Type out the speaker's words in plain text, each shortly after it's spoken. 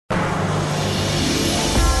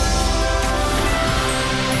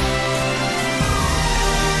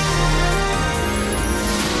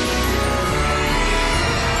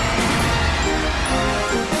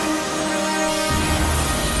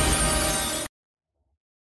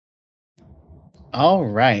All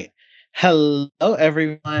right. Hello,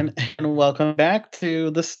 everyone, and welcome back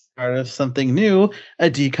to the start of something new, a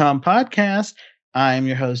decom podcast. I'm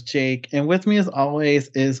your host, Jake, and with me, as always,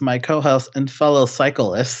 is my co host and fellow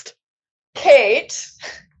cyclist. Kate.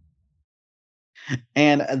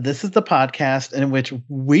 And this is the podcast in which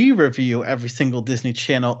we review every single Disney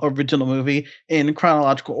Channel original movie in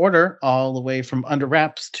chronological order, all the way from Under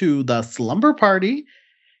Wraps to The Slumber Party.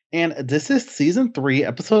 And this is season 3,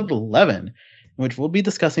 episode 11, in which we'll be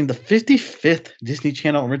discussing the 55th Disney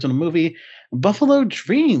Channel original movie, Buffalo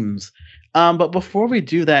Dreams. But before we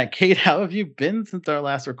do that, Kate, how have you been since our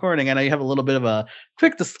last recording? I know you have a little bit of a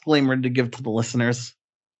quick disclaimer to give to the listeners.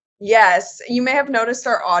 Yes, you may have noticed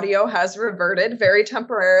our audio has reverted very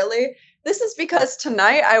temporarily. This is because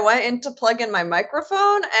tonight I went in to plug in my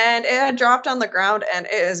microphone and it had dropped on the ground and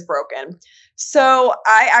it is broken. So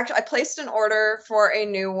I placed an order for a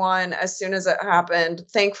new one as soon as it happened.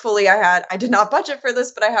 Thankfully I did not budget for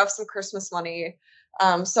this, but I have some Christmas money.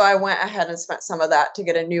 So I went ahead and spent some of that to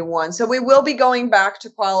get a new one. So we will be going back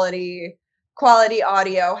to quality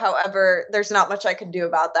audio. However, there's not much I can do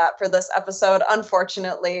about that for this episode.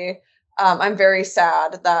 Unfortunately, I'm very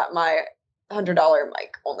sad that my $100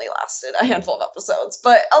 mic only lasted a handful of episodes,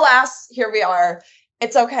 but alas, here we are.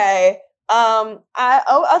 It's okay. Other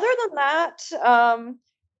than that,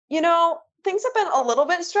 things have been a little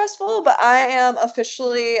bit stressful, but I am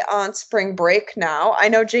officially on spring break now. I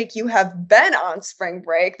know, Jake, you have been on spring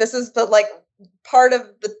break. This is the part of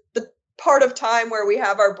the part of time where we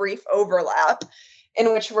have our brief overlap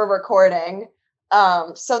in which we're recording.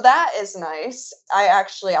 So that is nice. I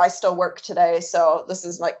still work today, so this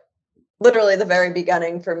is like literally the very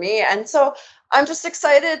beginning for me. And so I'm just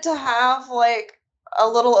excited to have like a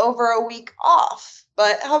little over a week off.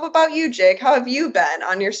 But how about you, Jake? How have you been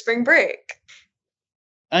on your spring break?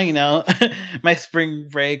 You know, my spring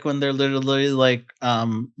break when they're literally like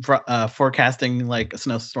forecasting like a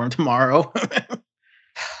snowstorm tomorrow.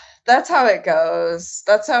 That's how it goes.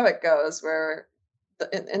 That's how it goes.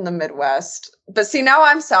 In the Midwest. But see, now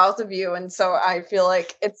I'm south of you, and so I feel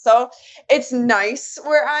like it's nice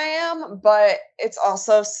where I am, but it's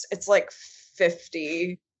like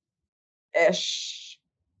 50-ish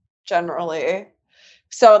generally.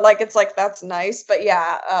 So like it's like that's nice, but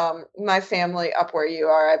yeah, my family up where you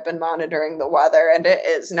are, I've been monitoring the weather and it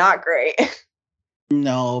is not great.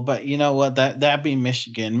 No, but you know what? That be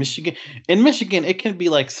Michigan. In Michigan, it can be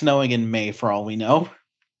like snowing in May for all we know.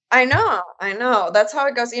 I know. That's how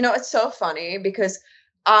it goes. It's so funny because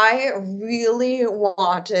I really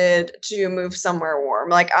wanted to move somewhere warm.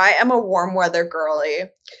 Like I am a warm weather girly.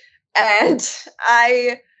 And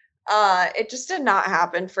I it just did not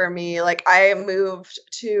happen for me. Like I moved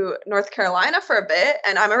to North Carolina for a bit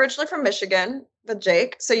and I'm originally from Michigan with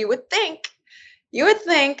Jake. So you would think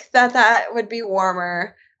that that would be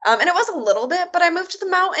warmer. And it was a little bit, but I moved to the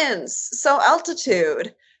mountains. So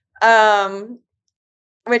altitude. Um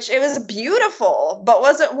which it was beautiful, but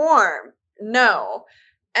was it warm? No.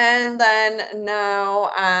 And then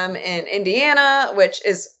now I'm in Indiana, which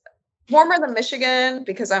is warmer than Michigan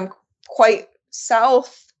because I'm quite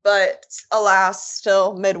south, but alas,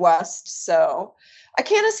 still Midwest. So I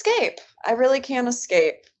can't escape. I really can't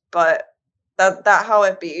escape, but that how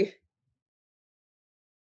it be.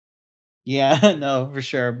 Yeah, no, for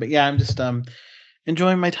sure. But yeah, I'm just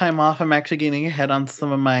enjoying my time off. I'm actually getting ahead on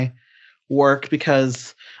some of my work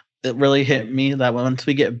because it really hit me that once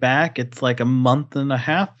we get back, it's like a month and a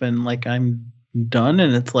half and like I'm done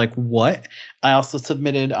and it's like what? I also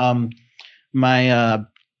submitted my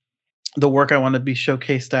the work I want to be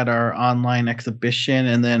showcased at our online exhibition,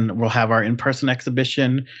 and then we'll have our in-person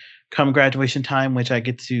exhibition come graduation time, which I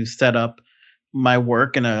get to set up my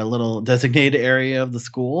work in a little designated area of the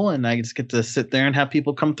school, and I just get to sit there and have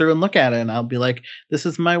people come through and look at it, and I'll be like, this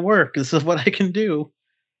is my work, this is what I can do.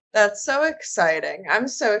 That's so exciting. I'm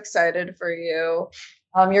so excited for you.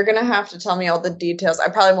 You're gonna have to tell me all the details. I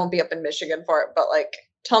probably won't be up in Michigan for it, but like,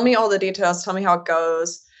 tell me all the details. Tell me how it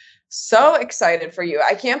goes. So excited for you.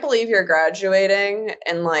 I can't believe you're graduating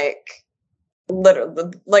in like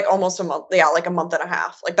literally like almost a month. Yeah, like a month and a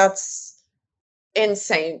half. Like that's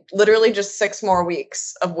insane. Literally just 6 more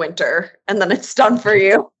weeks of winter, and then it's done for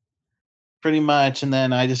you. Pretty much, and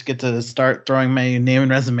then I just get to start throwing my name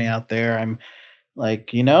and resume out there. I'm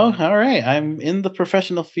like, all right, I'm in the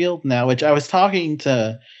professional field now, which I was talking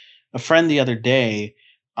to a friend the other day,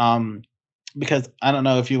 um, because I don't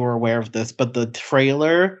know if you were aware of this, but the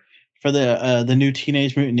trailer for the new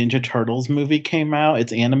Teenage Mutant Ninja Turtles movie came out.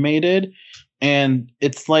 It's animated, and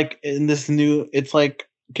it's like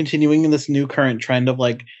continuing in this new current trend of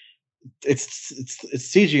like it's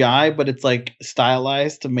CGI, but it's like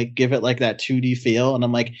stylized to give it like that 2D feel. And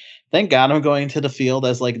I'm like, thank God I'm going to the field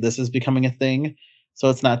as like this is becoming a thing. So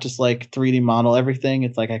it's not just like 3D model everything.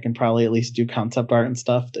 It's like I can probably at least do concept art and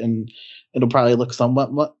stuff, and it'll probably look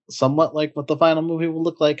somewhat like what the final movie will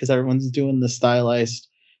look like, because everyone's doing the stylized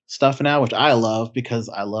stuff now, which I love, because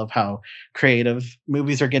I love how creative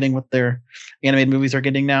movies are getting with their animated movies are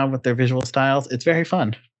getting now with their visual styles. It's very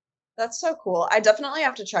fun. That's so cool. I definitely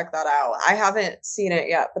have to check that out. I haven't seen it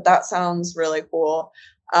yet, but that sounds really cool.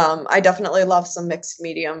 I definitely love some mixed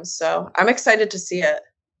mediums, so I'm excited to see it.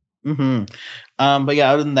 But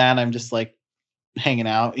yeah, other than that, I'm just like hanging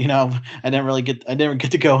out. I didn't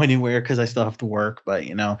get to go anywhere because I still have to work. But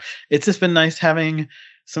it's just been nice having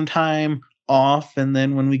some time off, and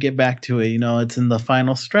then when we get back to it, it's in the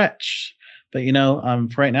final stretch. But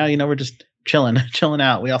for right now, we're just chilling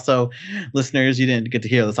out. We also, listeners, you didn't get to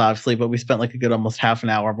hear this obviously, but we spent like a good almost half an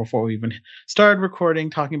hour before we even started recording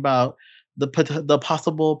talking about the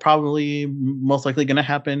possible, probably most likely going to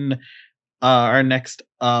happen, our next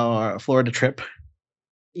Florida trip.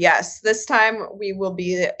 Yes, this time we will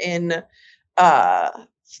be in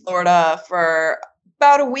Florida for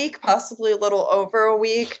about a week, possibly a little over a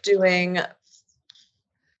week, doing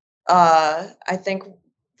I think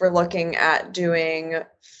we're looking at doing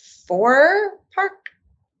 4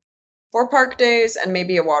 park days and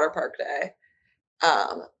maybe a water park day.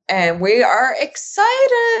 And we are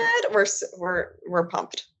excited. We're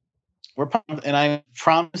pumped. We're pumped, and I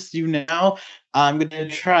promise you now, I'm going to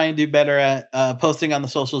try and do better at posting on the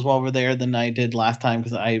socials while we're there than I did last time,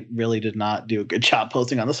 because I really did not do a good job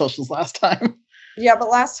posting on the socials last time. Yeah, but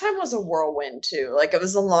last time was a whirlwind too. Like, it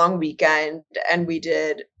was a long weekend, and we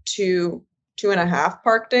did 2.5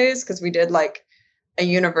 park days, because we did like a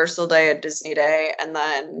Universal day, a Disney day, and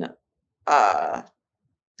then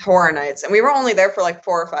Horror Nights, and we were only there for like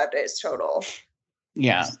 4 or 5 days total.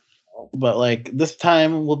 Yeah, but like this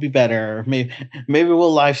time will be better. Maybe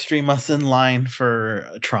we'll live stream us in line for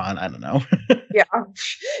Tron. I don't know.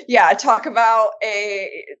 Yeah. Talk about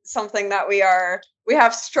something that we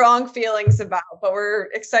have strong feelings about, but we're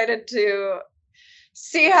excited to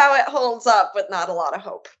see how it holds up with not a lot of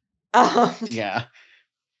hope. Yeah.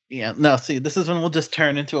 No, see, this is when we'll just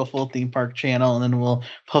turn into a full theme park channel, and then we'll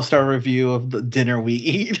post our review of the dinner we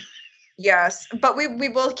eat. Yes, but we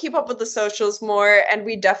will keep up with the socials more, and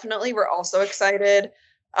we definitely were also excited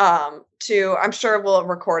to, I'm sure we'll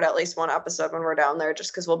record at least one episode when we're down there,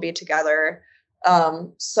 just because we'll be together.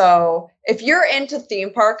 So if you're into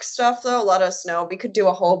theme park stuff, though, let us know. We could do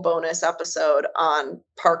a whole bonus episode on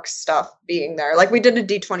park stuff being there. Like we did a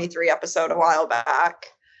D23 episode a while back,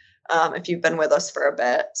 if you've been with us for a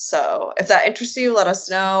bit. So if that interests you, let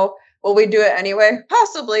us know. Will we do it anyway?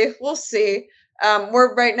 Possibly. We'll see.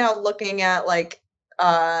 We're right now looking at like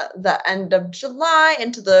the end of July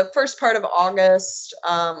into the first part of August,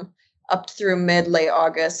 up through late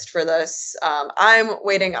August for this. I'm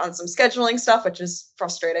waiting on some scheduling stuff, which is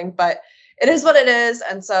frustrating, but it is what it is.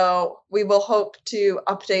 And so we will hope to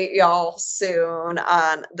update y'all soon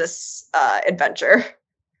on this adventure.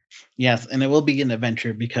 Yes, and it will be an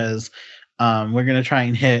adventure, because we're going to try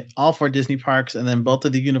and hit all 4 Disney parks, and then both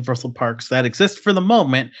of the Universal parks that exist for the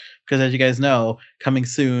moment, because as you guys know, coming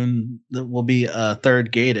soon, there will be a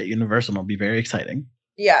 3rd gate at Universal, and it'll be very exciting.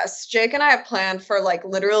 Yes, Jake and I have planned for like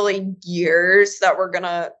literally years that we're going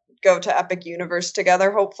to go to Epic Universe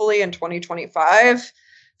together, hopefully in 2025.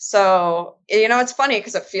 So, it's funny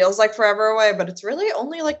because it feels like forever away, but it's really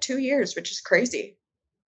only like 2 years, which is crazy.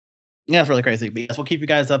 Yeah, it's really crazy. But yes, we'll keep you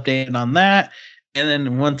guys updated on that. And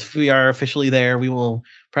then once we are officially there, we will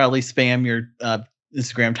probably spam your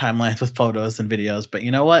Instagram timelines with photos and videos. But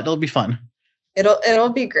you know what? It'll be fun. It'll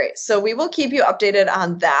be great. So we will keep you updated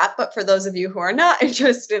on that. But for those of you who are not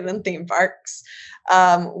interested in theme parks,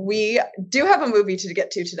 we do have a movie to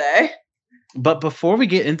get to today. But before we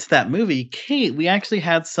get into that movie, Kate, we actually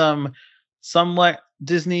had some somewhat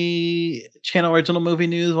Disney Channel original movie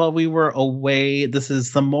news while we were away. This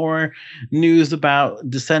is some more news about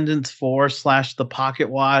Descendants 4 / The Pocket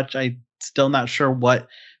Watch. I'm still not sure what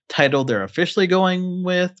title they're officially going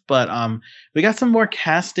with, but we got some more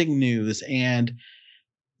casting news, and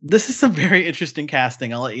this is some very interesting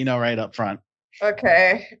casting. I'll let you know right up front.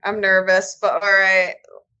 Okay, I'm nervous, but all right,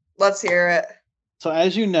 let's hear it. So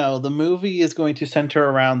as you know, the movie is going to center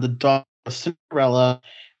around the daughter of Cinderella,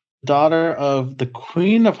 daughter of the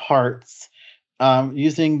Queen of Hearts,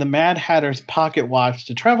 using the Mad Hatter's pocket watch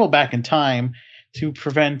to travel back in time to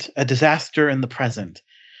prevent a disaster in the present.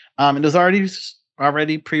 It was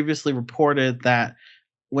already previously reported that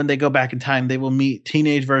when they go back in time, they will meet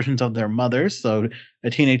teenage versions of their mothers, so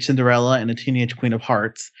a teenage Cinderella and a teenage Queen of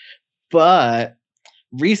Hearts. But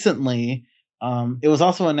recently, it was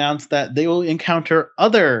also announced that they will encounter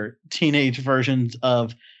other teenage versions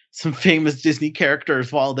of some famous Disney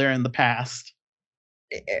characters while they're in the past.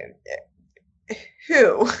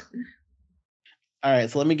 Who? All right,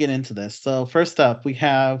 so let me get into this. So first up, we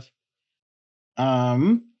have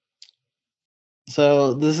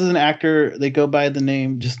so this is an actor. They go by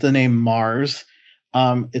just the name Mars.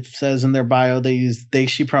 It says in their bio they use they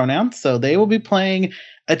she pronouns, so they will be playing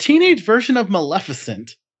a teenage version of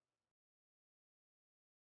Maleficent.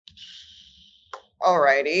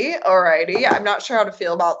 Alrighty. I'm not sure how to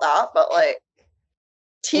feel about that, but like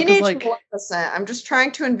teenage Maleficent. I'm just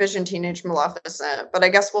trying to envision teenage Maleficent, but I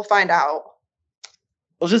guess we'll find out.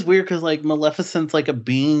 Well, it's just weird because like Maleficent's like a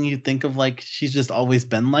being you think of like she's just always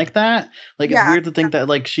been like that. Like it's weird to think that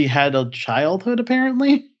like she had a childhood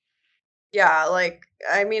apparently. Yeah, like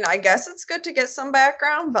I mean, I guess it's good to get some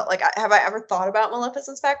background, but like have I ever thought about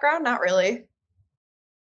Maleficent's background? Not really.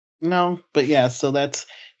 No, but yeah, so that's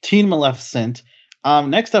Teen Maleficent.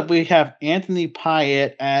 Next up we have Anthony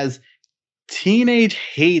Pyatt as teenage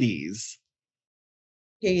Hades.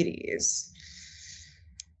 Hades.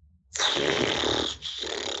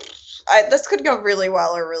 This could go really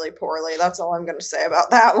well or really poorly. That's all I'm going to say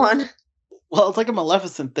about that one. Well, it's like a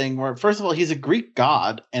Maleficent thing where, first of all, he's a Greek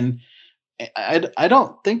god, and I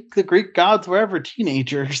don't think the Greek gods were ever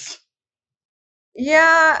teenagers.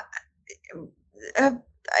 Yeah,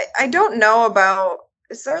 I don't know about.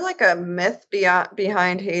 Is there like a myth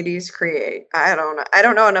behind Hades create? I don't know. I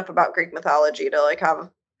don't know enough about Greek mythology to like have,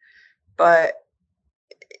 but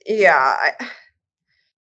yeah,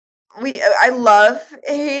 I love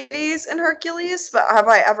Hades and Hercules, but have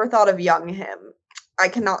I ever thought of young him? I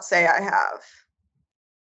cannot say I have.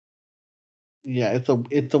 Yeah,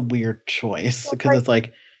 it's a weird choice because it's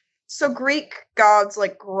like so Greek gods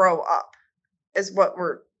like grow up is what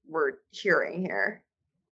we're hearing here.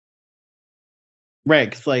 Right,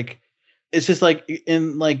 because like it's just like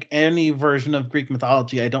in like any version of Greek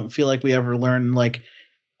mythology, I don't feel like we ever learn like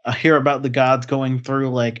hear about the gods going through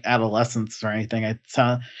like adolescence or anything. It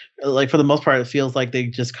sound like for the most part, it feels like they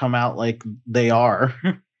just come out like they are.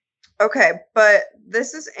 Okay, but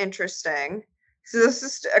this is interesting. So this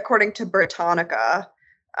is according to Britannica,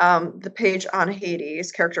 the page on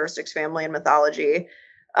Hades, characteristics, family, and mythology.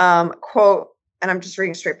 Quote, and I'm just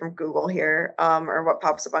reading straight from Google here, or what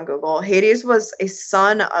pops up on Google. Hades was a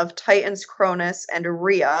son of Titans Cronus and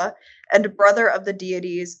Rhea, and brother of the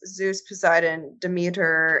deities Zeus, Poseidon,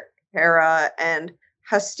 Demeter, Hera, and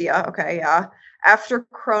Hestia. Okay, yeah. After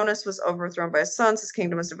Cronus was overthrown by his sons, his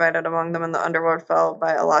kingdom was divided among them, and the underworld fell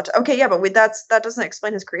by a lot. Okay, yeah, but that doesn't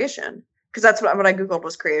explain his creation, because that's what I googled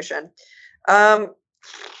was creation.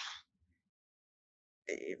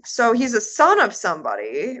 So he's a son of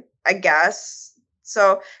somebody, I guess.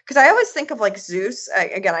 So, because I always think of like Zeus.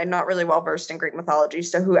 Again, I'm not really well versed in Greek mythology,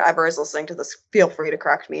 so whoever is listening to this, feel free to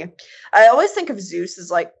correct me. I always think of Zeus as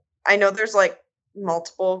like, I know there's like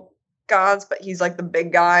multiple gods, but he's like the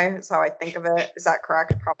big guy. Is how I think of it. Is that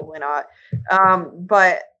correct? Probably not.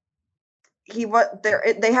 But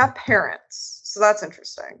they have parents, so that's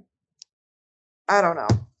interesting. I don't know.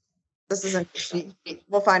 This is interesting.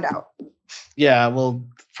 We'll find out. Yeah, we'll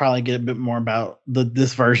probably get a bit more about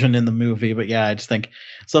this version in the movie, but yeah, I just think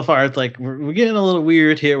so far it's like we're getting a little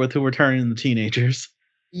weird here with who we're turning the teenagers.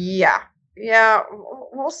 Yeah,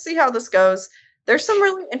 we'll see how this goes. There's some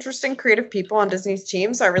really interesting creative people on Disney's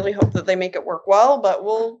team, so I really hope that they make it work well, but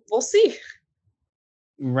we'll see.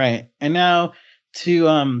 Right. And now to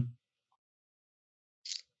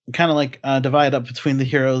kind of like divide up between the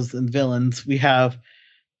heroes and villains, we have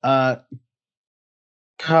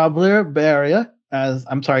Cobbler Beria as,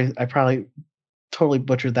 I'm sorry, I probably totally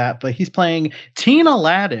butchered that, but he's playing teen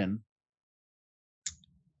Aladdin.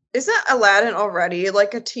 Isn't Aladdin already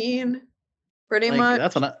like a teen? Pretty much.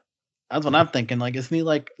 That's what I'm thinking. Like, isn't he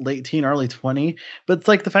like late teen, early 20? But it's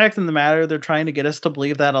like the fact of the matter, they're trying to get us to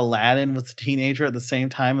believe that Aladdin was a teenager at the same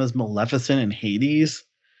time as Maleficent and Hades.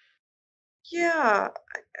 Yeah.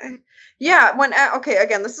 Yeah. Okay,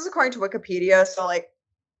 again, this is according to Wikipedia, so like,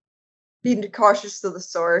 being cautious to the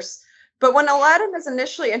source. But when Aladdin is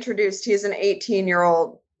initially introduced, he's an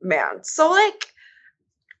 18-year-old man. So like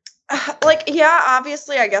yeah,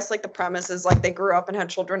 obviously I guess like the premise is like they grew up and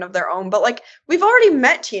had children of their own, but like we've already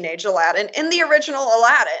met teenage Aladdin in the original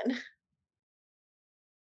Aladdin.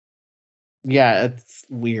 Yeah, it's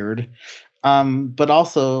weird. But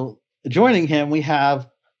also joining him we have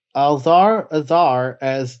Alzar Azar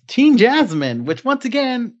as Teen Jasmine, which once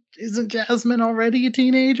again, isn't Jasmine already a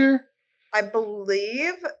teenager? I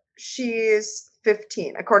believe she's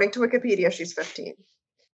 15. According to Wikipedia, she's 15.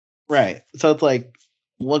 Right. So it's like,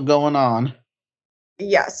 What going on?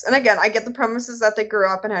 Yes, and again, I get the premises that they grew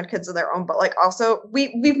up and had kids of their own, but like also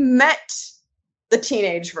we've met the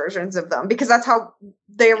teenage versions of them because that's how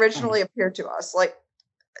they originally appeared to us. Like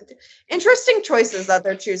interesting choices that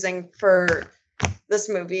they're choosing for this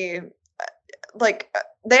movie. Like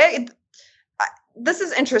this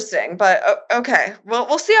is interesting, but okay,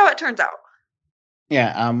 we'll see how it turns out.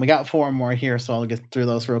 Yeah, we got 4 more here, so I'll get through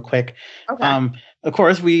those real quick. Okay. Of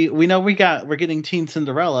course, we know we're getting Teen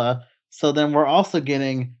Cinderella, so then we're also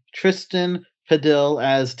getting Tristan Padil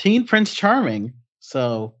as Teen Prince Charming.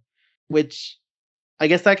 So, which I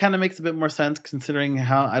guess that kind of makes a bit more sense considering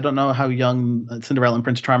how I don't know how young Cinderella and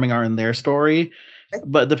Prince Charming are in their story,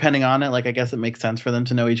 but depending on it, like I guess it makes sense for them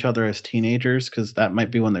to know each other as teenagers because that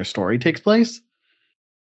might be when their story takes place.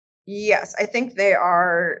 Yes, I think they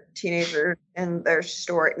are teenagers in their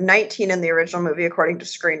story. 19 in the original movie, according to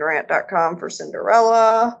ScreenRant.com for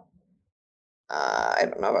Cinderella. I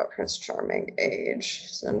don't know about Prince Charming age.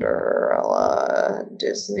 Cinderella,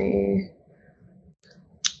 Disney.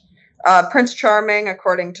 Prince Charming,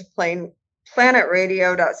 according to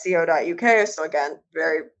planetradio.co.uk. So again,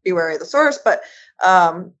 be wary of the source. But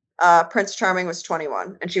Prince Charming was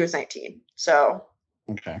 21 and she was 19. So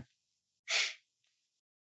okay.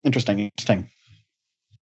 Interesting.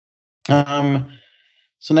 So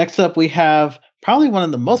next up we have probably one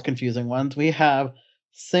of the most confusing ones. We have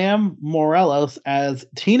Sam Morelos as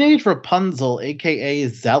teenage Rapunzel, aka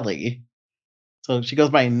Zelly. So she goes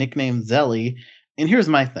by a nickname Zelly. And here's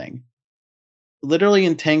my thing. Literally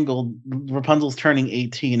entangled, Rapunzel's turning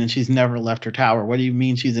 18 and she's never left her tower. What do you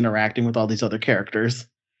mean she's interacting with all these other characters?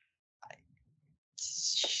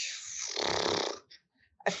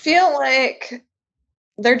 I feel like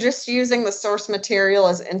they're just using the source material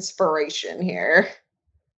as inspiration here.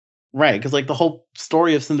 Right, because like the whole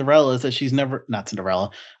story of Cinderella is that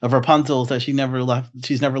of Rapunzel is that she's never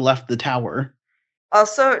left the tower.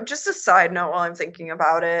 Also, just a side note while I'm thinking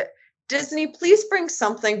about it, Disney, please bring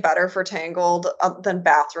something better for Tangled than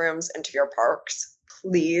bathrooms into your parks,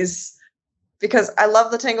 please. Because I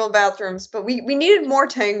love the Tangled bathrooms, but we needed more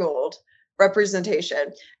Tangled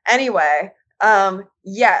representation. Anyway,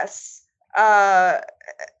 yes. I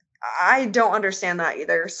don't understand that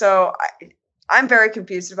either. So I'm very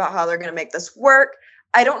confused about how they're going to make this work.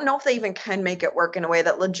 I don't know if they even can make it work in a way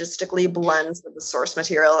that logistically blends with the source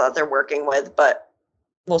material that they're working with, but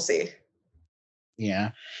we'll see.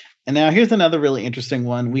 Yeah. And now here's another really interesting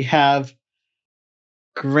one. We have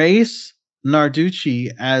Grace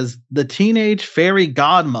Narducci as the teenage fairy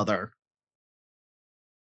godmother.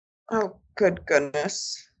 Oh, good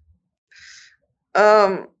goodness.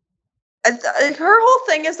 Her whole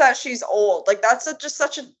thing is that she's old. Like that's just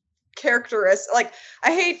such a characteristic. Like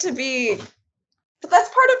I hate to be, but that's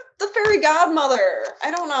part of the fairy godmother.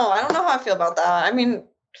 I don't know how I feel about that. I mean,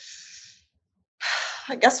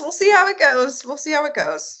 I guess we'll see how it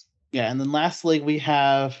goes. Yeah, and then lastly we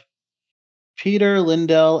have Peter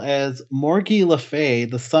Lindell as Morgie Le Fay,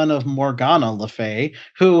 the son of Morgana Le Fay,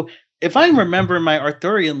 who, if I remember my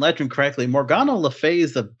Arthurian legend correctly, Morgana Le Fay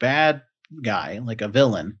is a bad guy, like a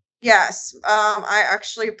villain. Yes, I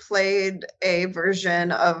actually played a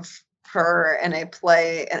version of her in a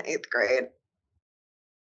play in 8th grade.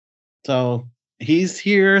 So he's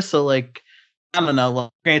here, so like I don't know.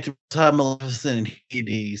 Well, granted, Maleficent and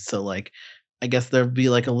Hades, so like I guess there'd be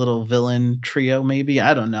like a little villain trio, maybe.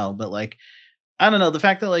 I don't know, but like I don't know. The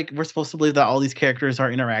fact that like we're supposed to believe that all these characters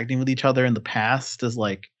are interacting with each other in the past is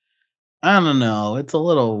like I don't know. It's a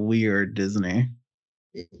little weird, Disney.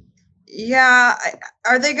 Yeah,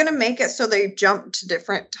 are they going to make it so they jump to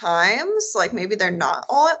different times? Like maybe they're not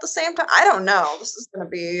all at the same time. I don't know. This is going to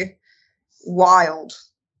be wild.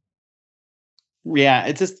 Yeah,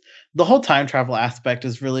 it's just the whole time travel aspect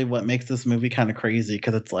is really what makes this movie kind of crazy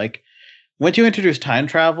because it's like once you introduce time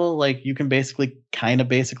travel, like you can basically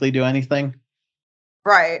do anything.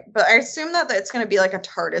 Right, but I assume that it's going to be like a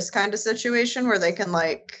TARDIS kind of situation where they can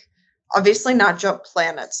like obviously not jump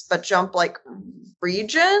planets, but jump like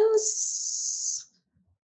regions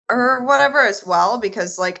or whatever as well.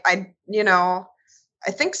 Because like I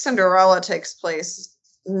think Cinderella takes place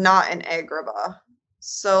not in Agrabah,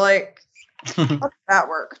 so like how does that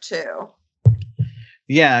work too?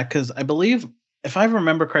 Yeah, because I believe if I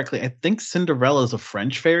remember correctly, I think Cinderella is a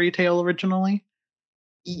French fairy tale originally.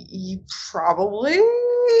 Probably.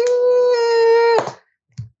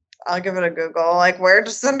 I'll give it a Google. Like, where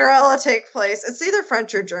does Cinderella take place? It's either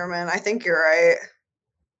French or German. I think you're right.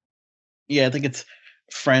 Yeah, I think it's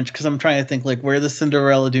French because I'm trying to think like where does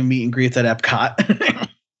Cinderella do meet and greets at Epcot?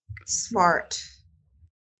 Smart.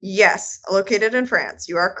 Yes, located in France.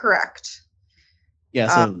 You are correct. Yeah,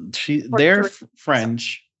 so they're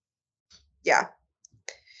French. Yeah.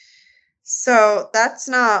 So that's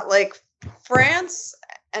not like France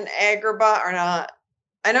and Agrabah are not.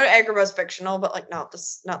 I know Agrabah is fictional, but like not the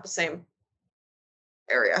same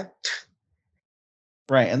area.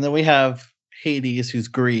 Right, and then we have Hades, who's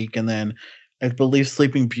Greek, and then I believe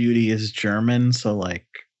Sleeping Beauty is German, so like,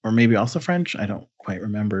 or maybe also French. I don't quite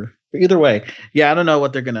remember. But either way, yeah, I don't know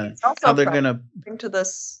what they're gonna, how they're gonna. Into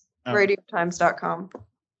this radiotimes.com.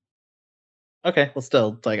 Okay, well,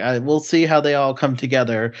 still, it's like we'll see how they all come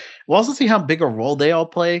together. We'll also see how big a role they all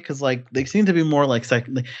play, because like they seem to be more like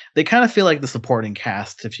they kind of feel like the supporting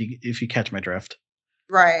cast, if you catch my drift.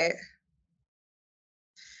 Right.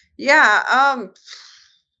 Yeah.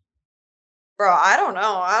 Bro, I don't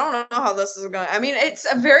know. I don't know how this is going. I mean, it's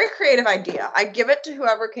a very creative idea. I give it to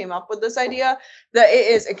whoever came up with this idea. That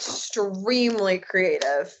it is extremely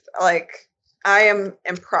creative. Like, I am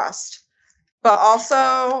impressed, but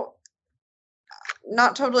also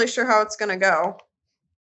not totally sure how it's going to go.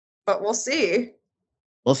 But we'll see.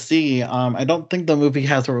 We'll see. I don't think the movie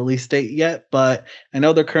has a release date yet, but I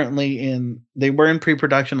know they were in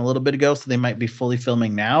pre-production a little bit ago, so they might be fully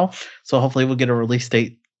filming now. So hopefully we'll get a release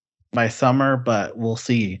date by summer, but we'll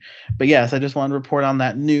see. But yes, I just wanted to report on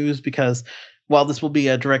that news because while this will be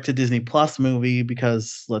a direct-to-Disney Plus movie,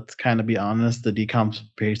 because let's kind of be honest, the DCOM's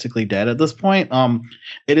basically dead at this point.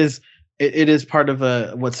 It is part of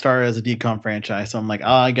what started as a DCOM franchise, so I'm like,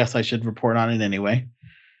 I guess I should report on it anyway.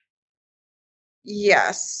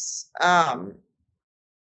 Yes.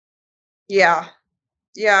 Yeah.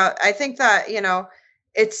 I think that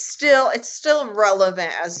it's still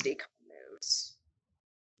relevant as DCOM news.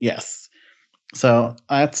 Yes. So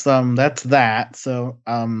that's that. So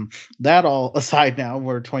that all aside, now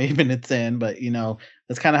we're 20 minutes in, but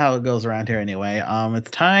that's kind of how it goes around here anyway. It's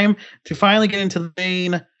time to finally get into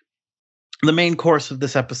the main course of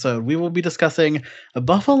this episode. We will be discussing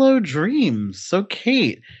Buffalo Dreams. So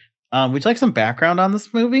Kate, would you like some background on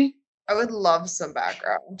this movie? I would love some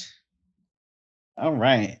background. All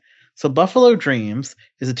right. So Buffalo Dreams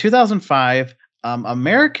is a 2005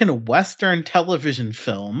 American Western television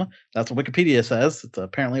film. That's what Wikipedia says. It's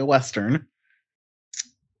apparently a Western.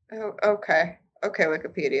 Oh, okay. Okay,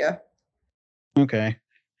 Wikipedia. Okay.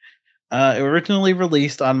 It originally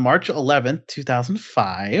released on March 11th,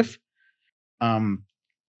 2005.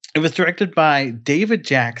 It was directed by David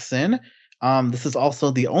Jackson. This is also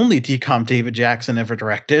the only DCOM David Jackson ever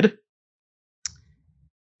directed.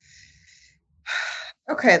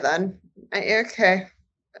 Okay, then.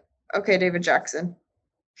 Okay, David Jackson.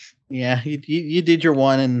 Yeah, you did your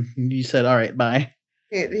one, and you said, all right, bye.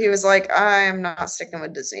 He was like, I'm not sticking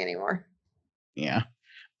with Disney anymore. Yeah.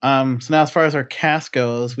 So now as far as our cast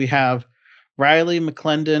goes, we have Riley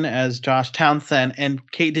McClendon as Josh Townsend. And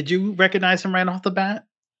Kate, did you recognize him right off the bat?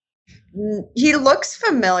 He looks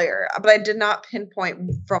familiar, but I did not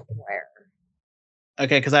pinpoint from where.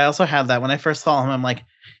 Okay, because I also had that. When I first saw him, I'm like,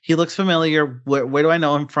 he looks familiar. Where do I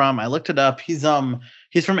know him from? I looked it up. He's from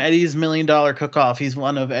Eddie's $1 Million Cook-Off. He's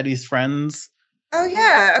one of Eddie's friends. Oh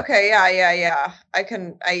yeah. Okay. Yeah. I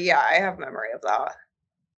have memory of that.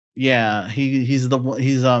 Yeah, he's the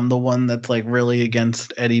one that's like really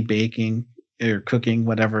against Eddie baking or cooking,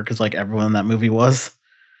 whatever, because like everyone in that movie was.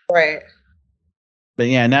 Right. But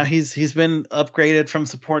yeah, now he's been upgraded from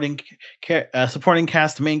supporting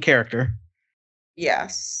cast to main character.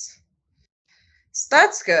 Yes. So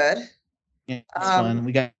that's good. Yeah, that's fun.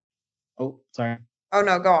 We got. Oh, sorry. Oh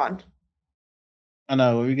no, go on. I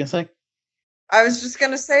know. What were you gonna say? I was just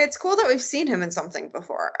gonna say it's cool that we've seen him in something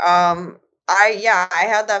before. I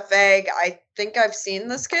had that vague. I think I've seen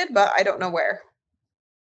this kid, but I don't know where.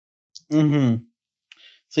 Mm-hmm.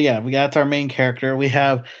 So yeah, we got our main character. We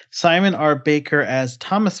have Simon R. Baker as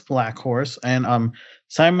Thomas Blackhorse, and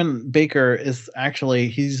Simon Baker is actually,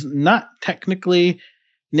 he's not technically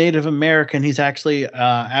Native American. He's actually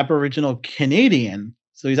Aboriginal Canadian.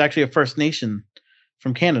 So he's actually a First Nation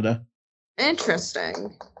from Canada.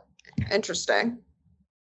 Interesting.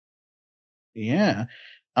 Yeah.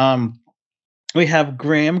 We have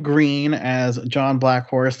Graham Greene as John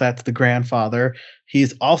Blackhorse. That's the grandfather.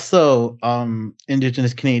 He's also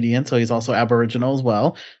Indigenous Canadian, so he's also Aboriginal as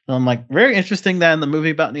well. And I'm like, very interesting that in the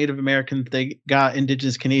movie about Native Americans, they got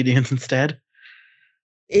Indigenous Canadians instead.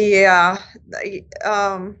 Yeah.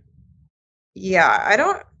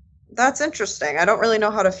 That's interesting. I don't really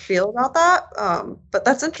know how to feel about that, but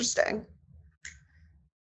that's interesting.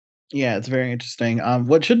 Yeah, it's very interesting.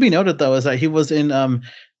 What should be noted, though, is that he was in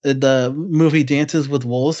the movie Dances with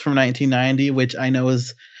Wolves from 1990, which I know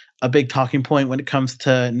is a big talking point when it comes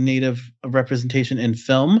to Native representation in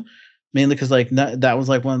film, mainly because like that was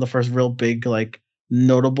like one of the first real big like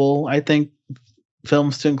notable, I think,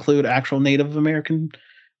 films to include actual Native American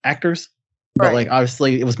actors. But like Right.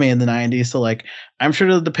 obviously it was made in the 90s, so like I'm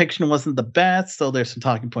sure the depiction wasn't the best, so there's some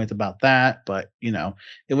talking points about that, but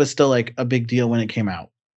it was still like a big deal when it came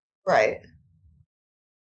out. Right.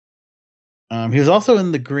 He was also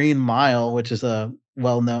in The Green Mile, which is a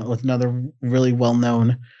another really well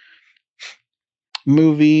known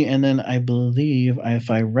movie. And then I believe,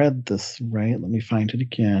 if I read this right, let me find it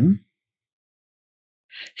again.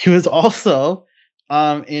 He was also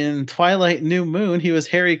in Twilight New Moon. He was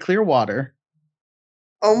Harry Clearwater.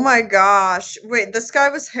 Oh my gosh. Wait, this guy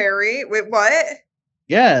was Harry? Wait, what?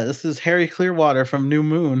 Yeah, this is Harry Clearwater from New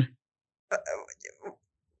Moon. Uh,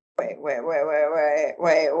 wait.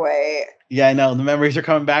 Yeah, I know. The memories are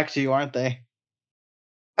coming back to you, aren't they?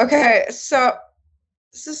 Okay, so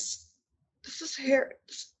this is Harry.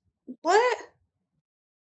 What?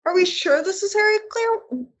 Are we sure this is Harry Clear?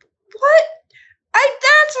 What?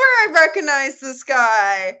 That's where I recognize this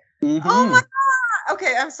guy. Oh my Mm-hmm. god.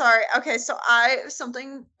 Okay, I'm sorry. Okay, so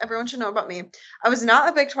something everyone should know about me. I was not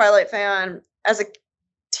a big Twilight fan as a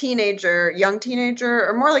teenager, young teenager,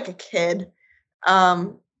 or more like a kid.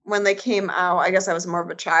 When they came out, I guess I was more of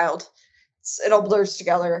a child. It all blurs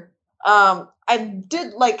together. I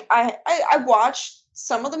did like I watched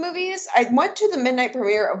some of the movies. I went to the midnight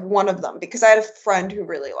premiere of one of them because I had a friend who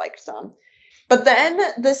really liked them. But then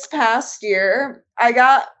this past year, I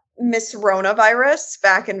got Miss Ronavirus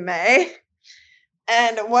back in May.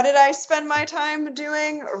 And what did I spend my time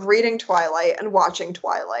doing? Reading Twilight and watching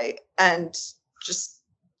Twilight and just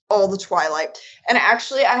all the Twilight. And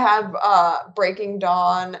actually I have Breaking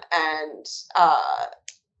Dawn and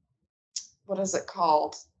what is it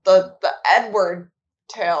called? The Edward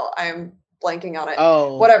tale. I'm blanking on it.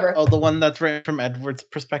 Oh, Whatever. Oh, the one that's written from Edward's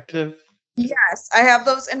perspective. Yes, I have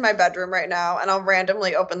those in my bedroom right now, and I'll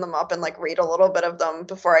randomly open them up and like read a little bit of them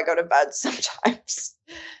before I go to bed sometimes.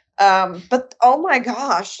 But oh my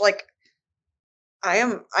gosh, like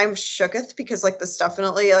I'm shooketh because like this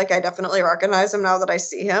definitely like I definitely recognize him now that I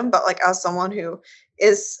see him, but like as someone who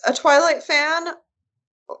is a Twilight fan,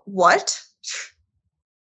 what?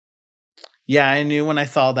 Yeah, I knew when I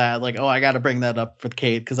saw that, like, oh, I got to bring that up with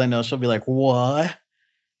Kate because I know she'll be like, what?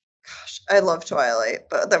 Gosh, I love Twilight,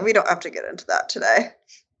 but that we don't have to get into that today.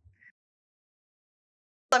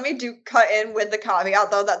 Let me do cut in with the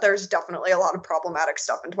caveat though that there's definitely a lot of problematic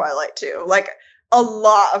stuff in Twilight too. Like a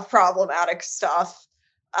lot of problematic stuff.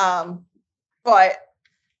 But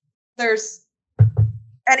there's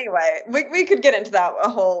anyway, we could get into that a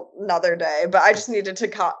whole another day, but I just needed to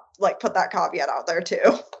put that caveat out there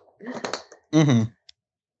too.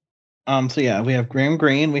 Mm-hmm. So yeah, we have Graham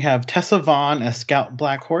Greene, we have Tessa Vaughn as Scout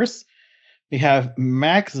Black Horse, we have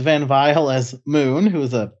Max Van Vile as Moon, who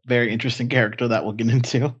is a very interesting character that we'll get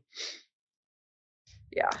into.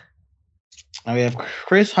 Yeah. And we have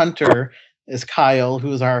Chris Hunter as Kyle,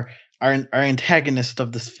 who is our antagonist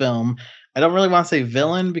of this film. I don't really want to say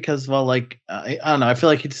villain because, well, like I don't know. I feel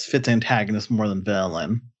like he just fits antagonist more than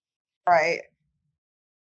villain. Right.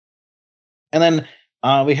 And then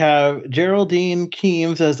we have Geraldine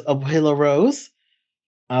Keems as Abuela Rose,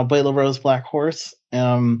 Abuela Rose Black Horse.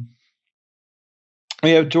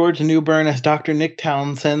 We have George Newbern as Dr. Nick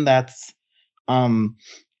Townsend. That's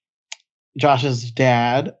Josh's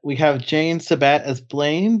dad. We have Jane Sabet as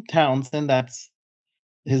Blaine Townsend. That's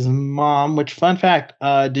his mom. Which, fun fact,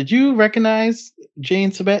 did you recognize Jane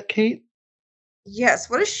Sabet, Kate? Yes.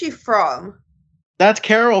 What is she from? That's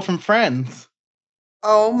Carol from Friends.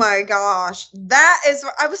 Oh my gosh.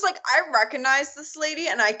 I was like, I recognize this lady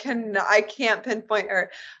and I can't pinpoint her.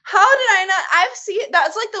 How did I not? I've seen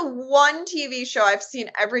that's like the one TV show I've seen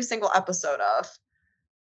every single episode of.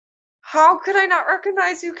 How could I not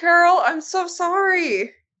recognize you, Carol? I'm so sorry.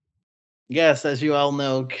 Yes, as you all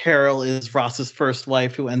know, Carol is Ross's first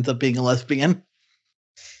wife who ends up being a lesbian.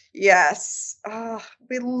 Yes. Oh,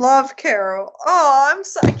 we love Carol. Oh,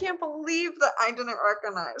 I can't believe that I didn't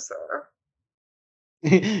recognize her.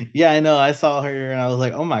 Yeah, I know. I saw her and I was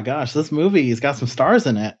like, oh my gosh, this movie's got some stars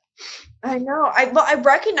in it. I know. I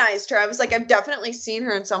recognized her. I was like, I've definitely seen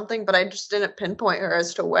her in something, but I just didn't pinpoint her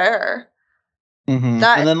as to where. Mm-hmm.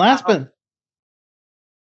 That And then last but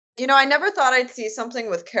I never thought I'd see something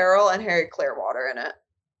with Carol and Harry Clearwater in it.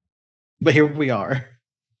 But here we are.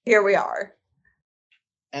 Here we are.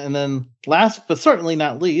 And then last but certainly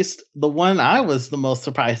not least, the one I was the most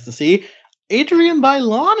surprised to see, Adrienne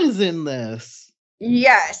Bailon is in this.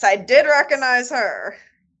 Yes, I did recognize her.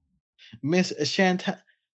 Miss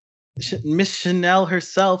Chanel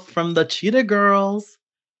herself from the Cheetah Girls.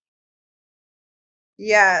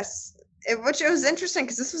 Yes. Which it was interesting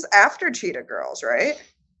because this was after Cheetah Girls, right?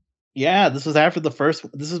 Yeah, this was after the first.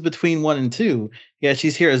 This is between 1 and 2. Yeah,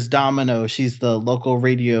 she's here as Domino. She's the local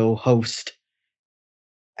radio host.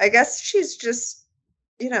 I guess she's just,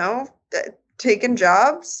 you know, taking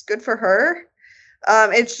jobs. Good for her.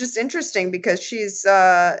 It's just interesting because she's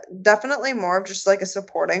definitely more of just like a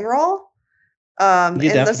supporting role Yeah, in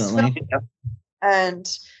this film. definitely. And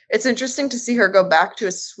it's interesting to see her go back to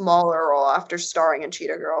a smaller role after starring in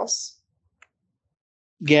Cheetah Girls.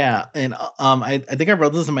 Yeah, and I think I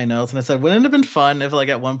wrote this in my notes, and I said, wouldn't it have been fun if, like,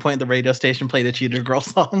 at one point the radio station played a Cheetah Girl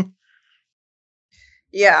song?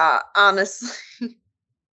 Yeah, honestly,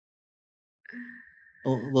 A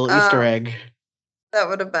little Easter egg. that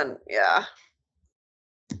would have been, yeah.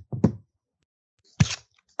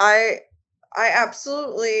 I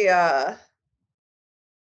absolutely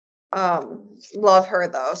love her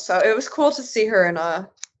though. So it was cool to see her in a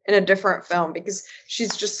different film because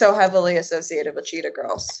she's just so heavily associated with Cheetah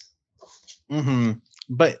Girls. Mm-hmm.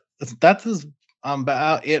 But that's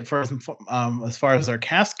about it for as far as our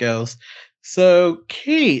cast goes. So,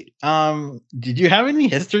 Kate, did you have any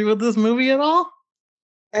history with this movie at all?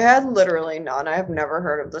 I had literally none. I have never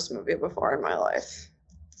heard of this movie before in my life.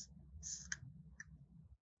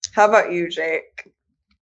 How about you, Jake?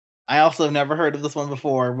 I also have never heard of this one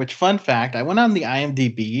before, which, fun fact, I went on the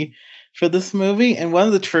IMDb for this movie, and one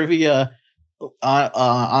of the trivia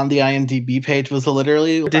on the IMDb page was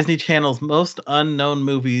literally Disney Channel's most unknown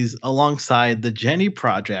movies alongside the Jenny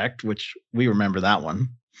Project, which we remember that one.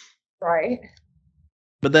 Right.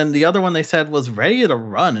 But then the other one they said was Ready to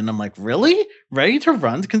Run, and I'm like, really? Ready to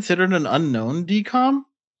Run's considered an unknown DCOM?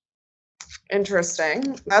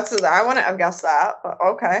 Interesting. I wouldn't have guessed that, but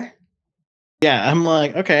okay. Yeah, I'm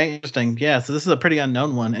like, okay, interesting. Yeah, so this is a pretty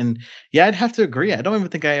unknown one. And yeah, I'd have to agree. I don't even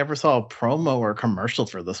think I ever saw a promo or a commercial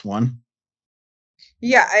for this one.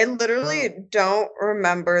 Yeah, I literally don't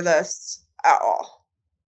remember this at all.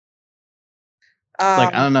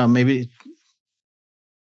 Like, I don't know, maybe.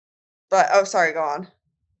 But, oh, sorry, go on.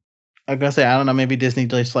 I was gonna say, I don't know, maybe Disney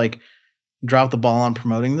just like dropped the ball on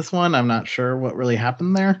promoting this one. I'm not sure what really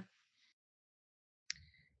happened there.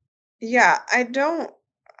 Yeah, I don't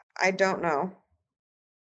know.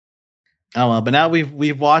 Oh well, but now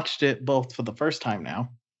we've watched it both for the first time now.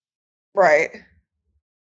 Right.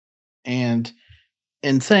 And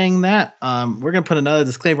in saying that, we're gonna put another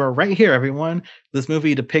disclaimer right here, everyone. This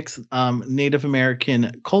movie depicts Native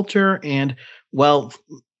American culture, and well,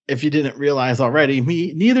 if you didn't realize already,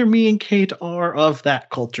 neither me and Kate are of that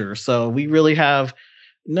culture, so we really have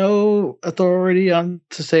no authority to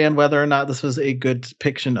say on whether or not this was a good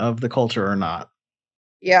depiction of the culture or not.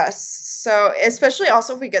 Yes. So, especially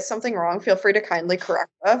also if we get something wrong, feel free to kindly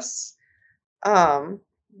correct us.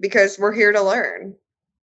 Because we're here to learn.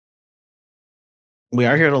 We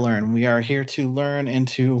are here to learn. We are here to learn and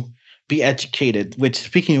to be educated. Which,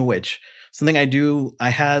 speaking of which, something I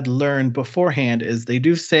had learned beforehand is they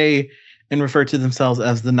do say and refer to themselves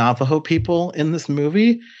as the Navajo people in this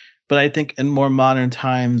movie. But I think in more modern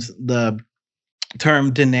times, the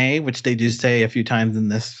term Dene, which they do say a few times in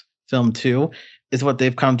this film too, is what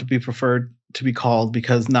they've come to be preferred to be called,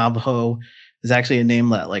 because Navajo is actually a name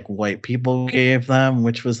that like white people gave them,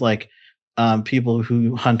 which was like people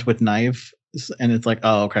who hunt with knives. And it's like,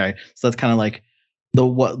 oh, okay. So that's kind of like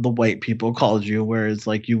what the white people called you, whereas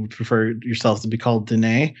like you would prefer yourselves to be called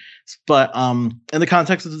Dene. But in the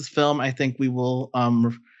context of this film, I think we will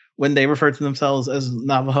when they refer to themselves as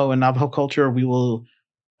Navajo and Navajo culture, we will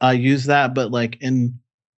use that. But like in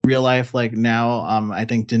real life, like now, I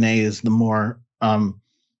think Dene is the more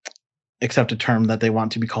accepted term that they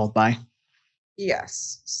want to be called by.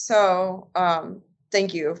 Yes. So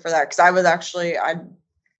thank you for that, because I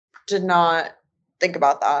did not think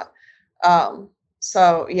about that.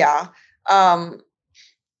 So yeah.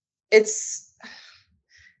 It's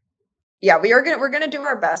yeah, we're gonna do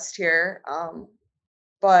our best here.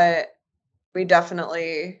 But we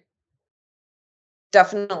definitely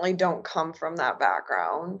don't come from that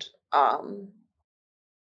background.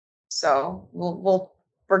 So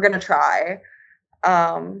we're gonna try.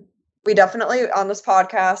 We definitely, on this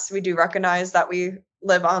podcast, we do recognize that we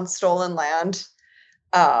live on stolen land,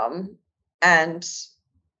 and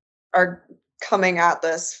are coming at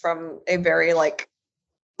this from a very like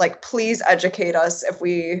please educate us if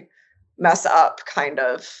we mess up kind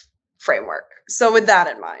of framework. So with that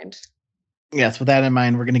in mind. Yes, with that in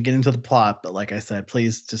mind, we're going to get into the plot. But like I said,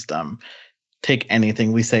 please just take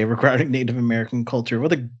anything we say regarding Native American culture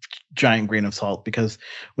with a giant grain of salt, because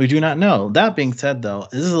we do not know. That being said, though,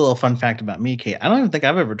 this is a little fun fact about me, Kate. I don't even think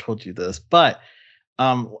I've ever told you this, but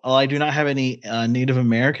while I do not have any Native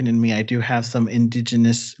American in me, I do have some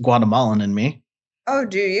indigenous Guatemalan in me. Oh,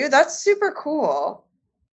 do you? That's super cool.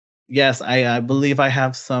 Yes, I believe I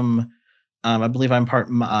have some. I believe I'm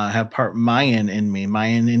have part Mayan in me,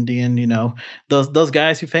 Mayan Indian. Those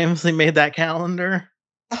guys who famously made that calendar.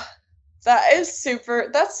 That's super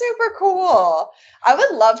cool. I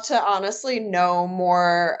would love to honestly know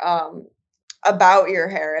more about your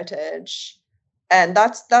heritage. And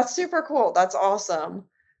that's super cool. That's awesome.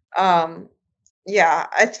 Um yeah,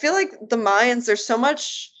 I feel like the Mayans, there's so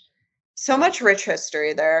much rich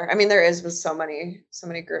history there. I mean, there is with so many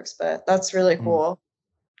groups, but that's really Mm. cool.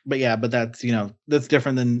 But yeah, but that's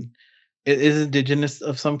different than it is indigenous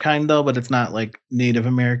of some kind though, but it's not like Native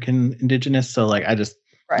American indigenous. So like I just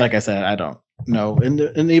like Right. I said, I don't know.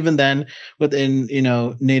 And even then within,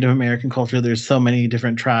 Native American culture, there's so many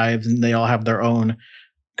different tribes and they all have their own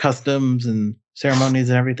customs and ceremonies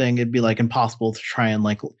and everything. It'd be like impossible to try and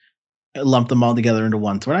like lump them all together into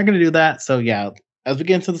one. So we're not going to do that. So yeah, as we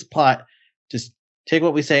get into this plot, just take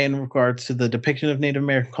what we say in regards to the depiction of Native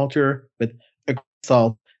American culture with a grain of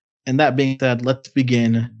salt. And that being said, let's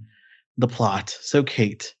begin the plot. So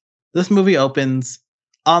Kate, this movie opens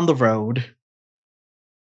on the road.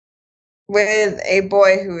 With a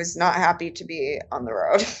boy who is not happy to be on the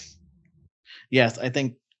road. Yes, I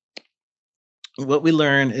think what we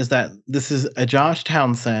learn is that this is a Josh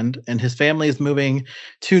Townsend and his family is moving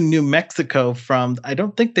to New Mexico from, I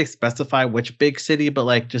don't think they specify which big city, but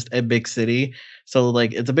like just a big city. So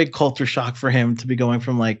like it's a big culture shock for him to be going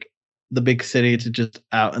from like the big city to just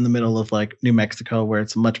out in the middle of like New Mexico where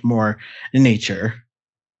it's much more nature.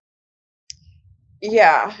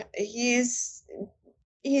 Yeah, he's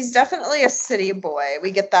definitely a city boy.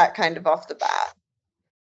 We get that kind of off the bat.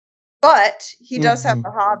 But he does have Mhm.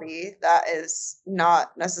 a hobby that is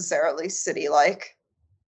not necessarily city like.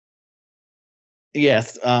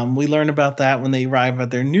 Yes, we learn about that when they arrive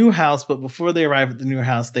at their new house. But before they arrive at the new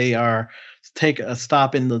house, they are take a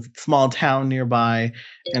stop in the small town nearby,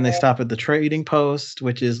 and they stop at the trading post,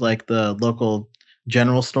 which is like the local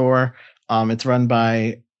general store. It's run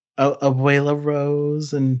by Abuela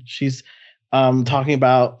Rose, and she's talking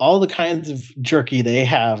about all the kinds of jerky they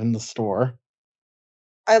have in the store.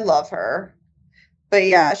 I love her. But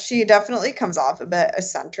yeah, she definitely comes off a bit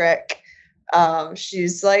eccentric.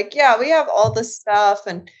 She's like, yeah, we have all this stuff,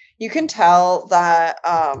 and you can tell that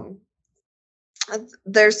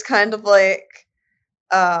there's kind of like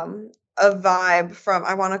a vibe from,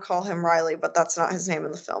 I want to call him Riley, but that's not his name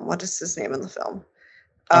in the film. What is his name in the film?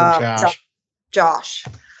 Oh, Jo- Josh. Josh.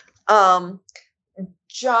 Um,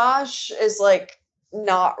 Josh is like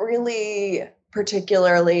not really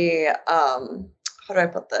particularly how do I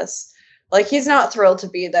put this? Like he's not thrilled to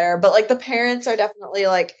be there, but like the parents are definitely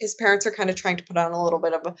like his parents are kind of trying to put on a little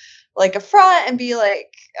bit of a front and be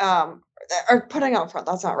like or putting on front,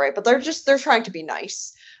 that's not right, but they're trying to be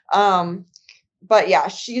nice. But yeah,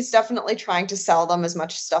 she's definitely trying to sell them as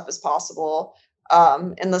much stuff as possible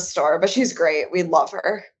in the store, but she's great. We love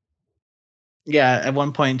her. Yeah, at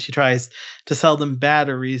one point she tries to sell them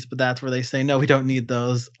batteries, but that's where they say, no, we don't need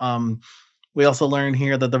those. We also learn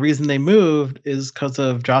here that the reason they moved is because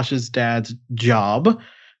of Josh's dad's job.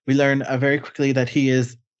 We learn very quickly that he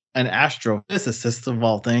is an astrophysicist of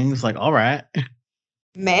all things. Like, all right,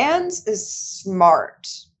 Mans is smart.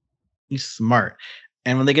 he's smart.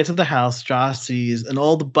 And when they get to the house, Josh sees an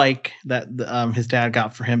old bike that his dad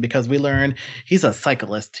got for him because we learn he's a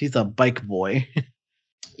cyclist. He's a bike boy.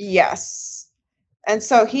 Yes. And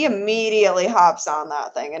so he immediately hops on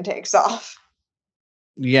that thing and takes off.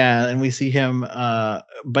 Yeah, and we see him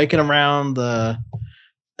biking around the.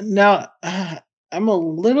 Now, I'm a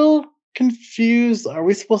little confused. Are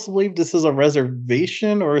we supposed to believe this is a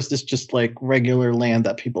reservation or is this just like regular land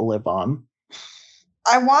that people live on?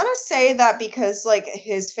 I want to say that because like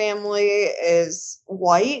his family is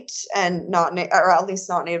white and not or at least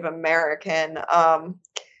not Native American.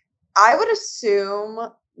 I would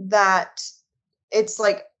assume that it's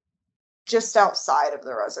like just outside of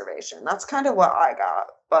the reservation. That's kind of what I got,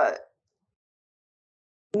 but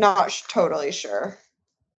not totally sure.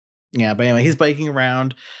 Yeah, but anyway, he's biking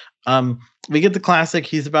around. We get the classic.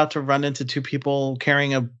 He's about to run into two people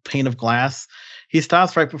carrying a pane of glass. He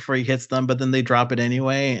stops right before he hits them, but then they drop it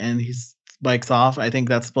anyway, and he bikes off. I think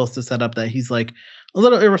that's supposed to set up that he's like a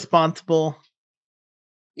little irresponsible.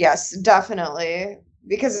 Yes, definitely.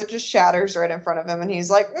 Because it just shatters right in front of him, and he's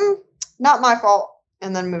like, not my fault,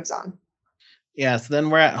 and then moves on. Yeah, so then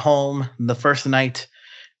we're at home the first night,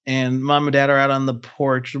 and mom and dad are out on the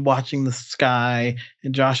porch watching the sky,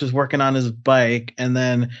 and Josh is working on his bike, and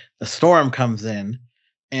then the storm comes in,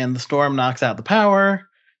 and the storm knocks out the power,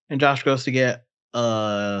 and Josh goes to get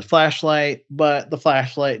a flashlight, but the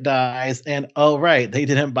flashlight dies, and oh right, they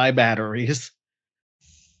didn't buy batteries.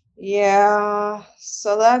 Yeah,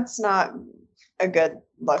 so that's not a good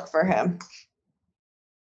look for him.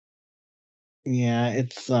 Yeah,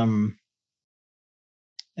 it's not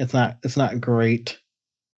great.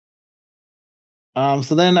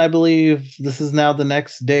 So then I believe this is now the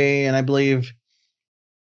next day, and I believe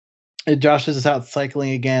Josh is out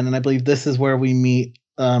cycling again, and I believe this is where we meet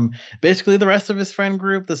basically the rest of his friend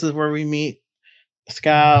group. This is where we meet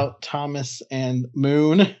Scout, Thomas, and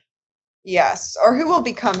Moon. Yes, or who will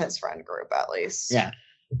become his friend group at least. Yeah.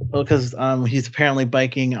 Well, because he's apparently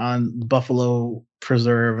biking on Buffalo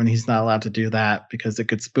Preserve, and he's not allowed to do that because it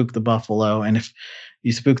could spook the buffalo. And if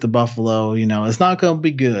you spook the buffalo, it's not going to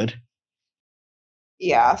be good.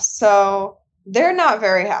 Yeah, so they're not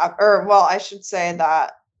very happy, or well, I should say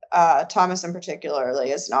that Thomas in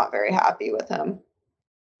particularly is not very happy with him.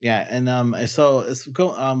 Yeah, and so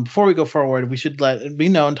before we go forward, we should let it be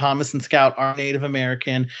known Thomas and Scout are Native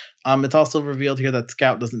American. It's also revealed here that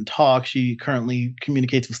Scout doesn't talk. She currently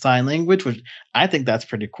communicates with sign language, which I think that's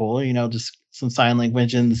pretty cool. Just some sign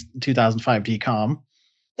language in 2005 DCOM.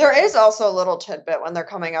 There is also a little tidbit when they're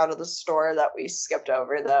coming out of the store that we skipped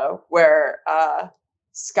over though, where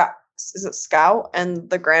Scout is it Scout and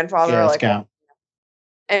the grandfather Yeah, are like, Scout.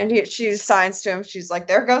 and she signs to him. She's like,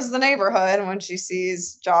 "There goes the neighborhood." And when she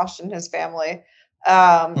sees Josh and his family,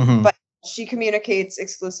 but she communicates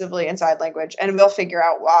exclusively in sign language, and we'll figure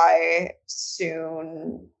out why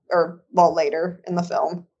soon, or well, later in the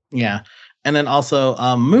film. Yeah, and then also,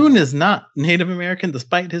 Moon is not Native American,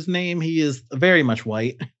 despite his name. He is very much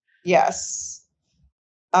white. Yes.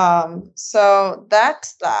 So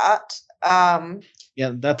that's that.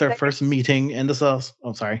 Yeah, that's our first meeting, and this is.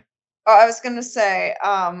 Oh, sorry. Oh, I was gonna say,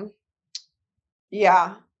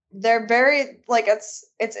 yeah, they're very like it's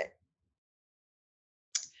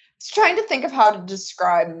trying to think of how to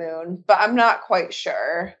describe Moon, but I'm not quite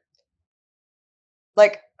sure.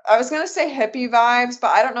 Like I was gonna say hippie vibes, but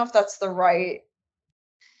I don't know if that's the right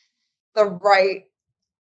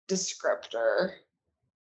descriptor.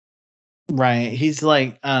 Right. He's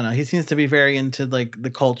like, I don't know, he seems to be very into like the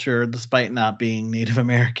culture despite not being Native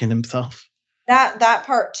American himself. That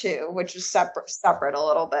part too, which is separate a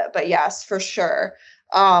little bit, but yes, for sure.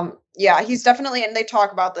 Yeah, he's definitely, and they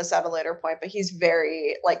talk about this at a later point, but he's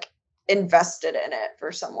very like invested in it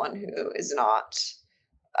for someone who is not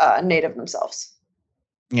native themselves.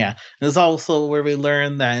 Yeah. And it's also where we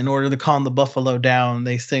learn that in order to calm the buffalo down,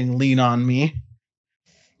 they sing Lean on Me.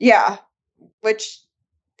 Yeah, which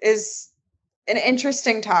is an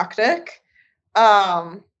interesting tactic.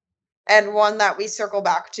 And one that we circle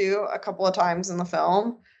back to a couple of times in the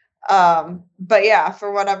film. But yeah,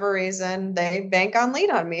 for whatever reason, they bank on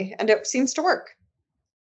Lean on Me, and it seems to work.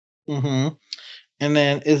 Mm-hmm. And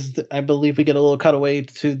then I believe we get a little cutaway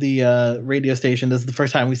to the radio station. This is the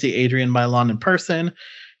first time we see Adrienne Bailon in person.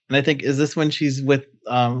 And I think, is this when she's with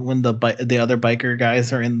when the other biker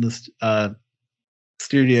guys are in the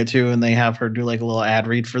studio too, and they have her do like a little ad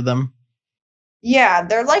read for them? Yeah,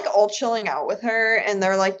 they're like all chilling out with her, and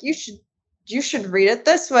they're like, you should read it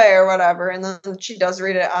this way or whatever. And then she does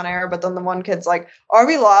read it on air, but then the one kid's like, "Are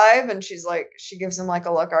we live?" And she's like, she gives him like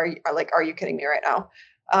a look. Are you kidding me right now?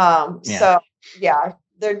 Yeah. So yeah,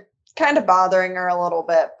 they're kind of bothering her a little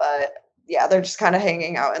bit, but yeah, they're just kind of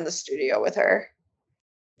hanging out in the studio with her.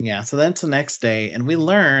 Yeah. So then it's the next day, and we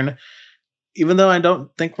learn, even though I don't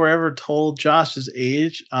think we're ever told Josh's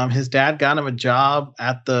age, his dad got him a job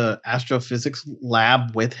at the astrophysics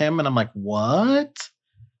lab with him, and I'm like, what?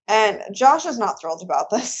 And Josh is not thrilled about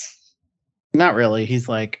this. Not really. He's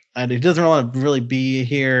like, he doesn't want to really be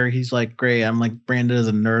here. He's like, great. I'm like branded as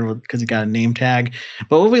a nerd because he got a name tag.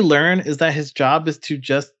 But what we learn is that his job is to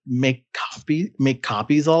just make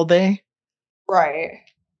copies all day. Right.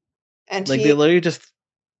 And like they literally just.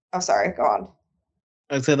 Oh, sorry. Go on.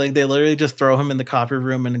 I'd say like they literally just throw him in the copy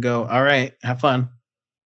room and go, all right, have fun.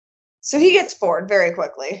 So he gets bored very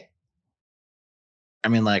quickly. I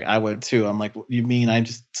mean, like I would too. I'm like, you mean I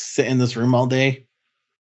just sit in this room all day?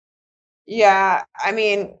 Yeah, I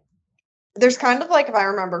mean, there's kind of like, if I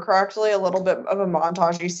remember correctly, a little bit of a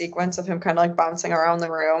montage-y sequence of him kind of like bouncing around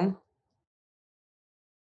the room.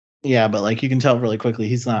 Yeah, but like you can tell really quickly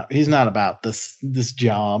he's not about this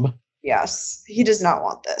job. Yes, he does not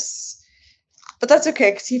want this. But that's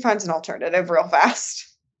okay because he finds an alternative real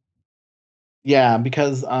fast. Yeah,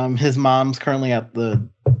 because his mom's currently at the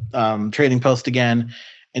trading post again,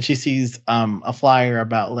 and she sees a flyer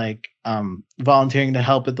about like volunteering to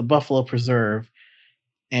help at the Buffalo Preserve,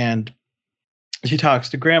 and she talks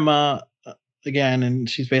to Grandma again, and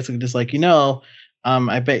she's basically just like,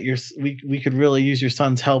 I bet we could really use your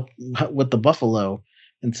son's help with the buffalo.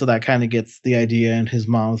 And so that kind of gets the idea in his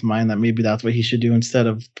mom's mind that maybe that's what he should do instead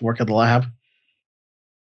of work at the lab.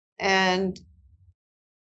 And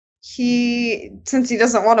since he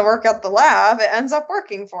doesn't want to work at the lab, it ends up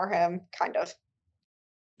working for him, kind of.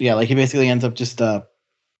 Yeah, like he basically ends up just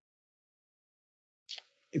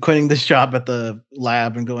quitting this job at the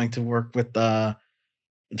lab and going to work with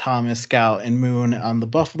Thomas, Scout, and Moon on the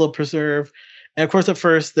Buffalo Preserve. And of course, at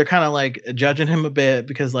first, they're kind of like judging him a bit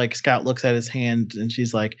because like Scout looks at his hand and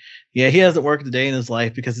she's like, yeah, he hasn't worked a day in his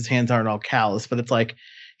life because his hands aren't all callous. But it's like,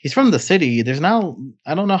 he's from the city. There's now,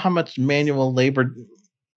 I don't know how much manual labor,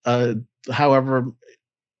 however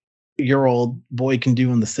year old boy can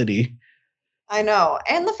do in the city. I know.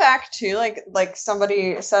 And the fact too, like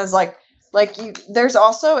somebody says there's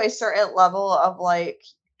also a certain level of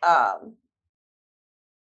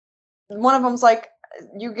one of them's like,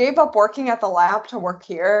 you gave up working at the lab to work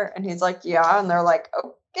here, and he's like, yeah, and they're like,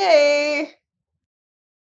 okay.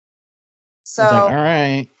 So all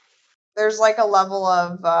right, there's like a level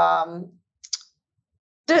of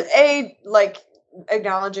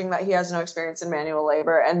acknowledging that he has no experience in manual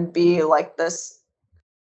labor, and B, like this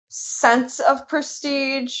sense of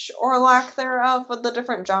prestige or lack thereof with the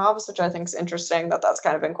different jobs, which I think is interesting that that's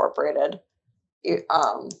kind of incorporated.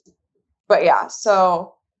 But yeah,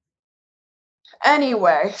 so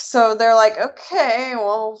anyway, so they're like, okay,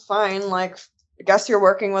 well, fine, like, I guess you're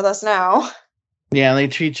working with us now. Yeah, they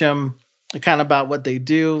teach him kind of about what they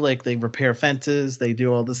do, like they repair fences, they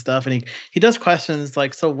do all this stuff, and he does questions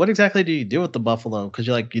like, so what exactly do you do with the buffalo? Because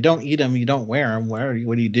you're like, you don't eat them, you don't wear them, what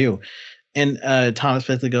do you do? And Thomas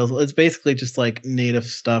basically goes, well, it's basically just like native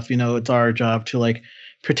stuff, it's our job to like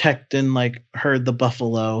protect and like herd the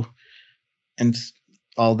buffalo and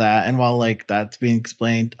all that. And while like that's being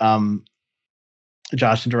explained,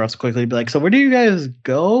 Josh interrupts quickly, be like, so where do you guys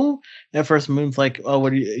go? And at first Moon's like, oh,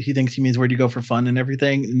 he thinks he means where do you go for fun and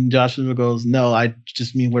everything? And Josh goes, no, I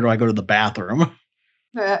just mean where do I go to the bathroom?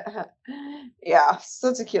 Yeah, so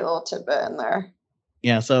that's a cute little tidbit in there.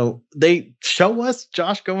 Yeah, so they show us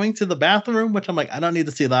Josh going to the bathroom, which I'm like, I don't need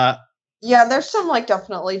to see that. Yeah, there's some like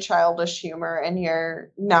definitely childish humor in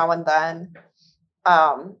here now and then.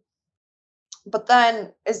 But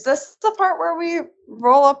then is this the part where we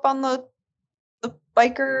roll up on the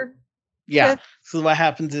biker? Yeah. Kid? So what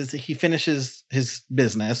happens is he finishes his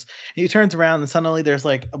business and he turns around and suddenly there's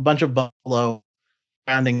like a bunch of buffalo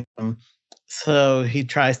surrounding him. So he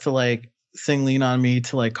tries to like sing Lean on Me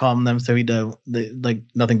to like calm them so like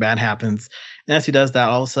nothing bad happens. And as he does that,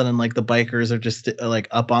 all of a sudden like the bikers are just like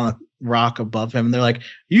up on a rock above him and they're like,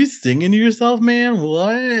 you singing to yourself, man?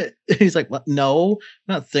 What? He's like, what? No,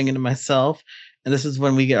 I'm not singing to myself. And this is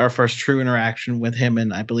when we get our first true interaction with him,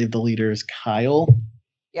 and I believe the leader is Kyle.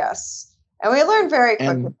 Yes. And we learn very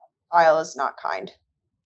quickly that Kyle is not kind.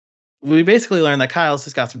 We basically learn that Kyle's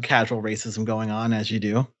just got some casual racism going on, as you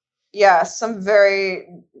do. Yeah, some very...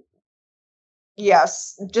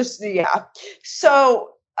 Yes, just, yeah.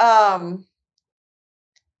 So,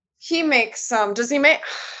 he makes some... Does he make...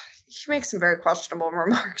 He makes some very questionable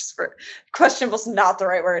remarks. Questionable's not the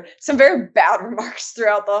right word. Some very bad remarks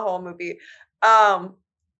throughout the whole movie.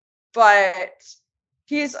 But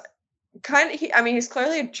he's he's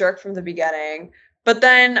clearly a jerk from the beginning, but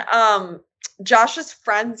then Josh's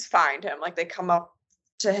friends find him, like they come up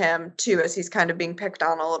to him too as he's kind of being picked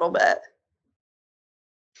on a little bit.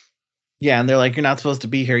 Yeah, and they're like, you're not supposed to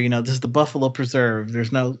be here, this is the Buffalo Preserve,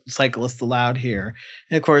 there's no cyclists allowed here.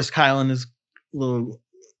 And of course Kyle and his little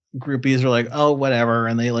groupies are like, oh, whatever,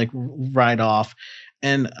 and they like ride off.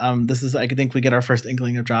 And this is, I think we get our first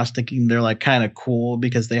inkling of Josh thinking they're like kind of cool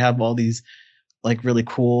because they have all these like really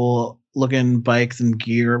cool looking bikes and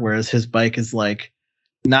gear, whereas his bike is like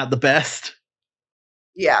not the best.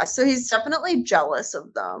 Yeah, so he's definitely jealous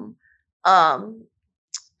of them.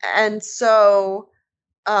 And so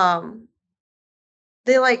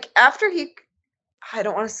they like, after I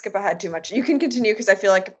don't want to skip ahead too much. You can continue because I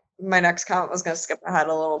feel like my next comment was going to skip ahead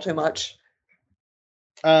a little too much.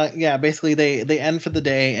 Yeah, basically they end for the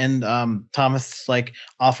day, and Thomas like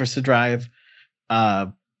offers to drive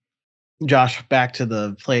Josh back to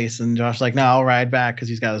the place, and Josh's like, no, I'll ride back because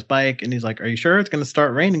he's got his bike, and he's like, are you sure it's going to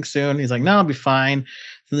start raining soon? He's like, no, I'll be fine.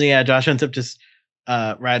 So yeah, Josh ends up just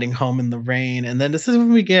riding home in the rain, and then this is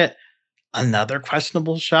when we get another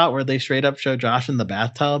questionable shot where they straight up show Josh in the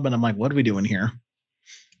bathtub, and I'm like, what are we doing here?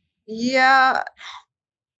 Yeah.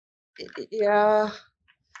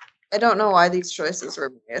 I don't know why these choices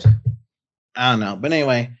were made. I don't know. But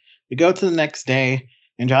anyway, we go to the next day,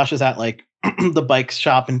 and Josh is at like the bike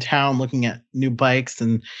shop in town looking at new bikes,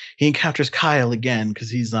 and he encounters Kyle again because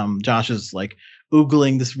he's Josh's like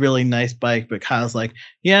oogling this really nice bike, but Kyle's like,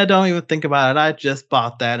 yeah, don't even think about it. I just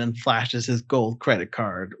bought that, and flashes his gold credit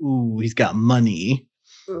card. Ooh, he's got money.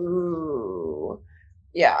 Ooh.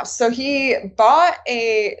 Yeah, so he bought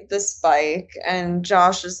this bike and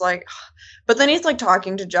Josh is like but then he's like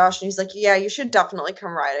talking to Josh and he's like, "Yeah, you should definitely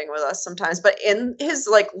come riding with us sometimes." But in his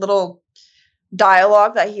like little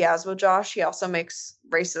dialogue that he has with Josh, he also makes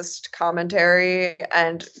racist commentary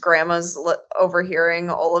and Grandma's overhearing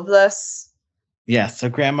all of this. Yeah, so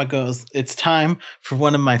Grandma goes, it's time for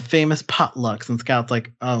one of my famous potlucks. And Scout's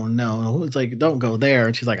like, oh no. It's like, don't go there.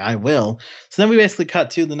 And she's like, I will. So then we basically cut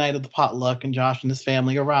to the night of the potluck, and Josh and his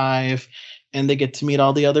family arrive, and they get to meet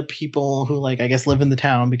all the other people who, like, I guess live in the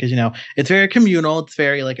town because, it's very communal. It's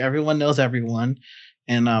very like everyone knows everyone.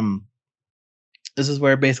 And this is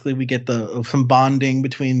where basically we get some bonding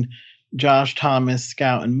between Josh, Thomas,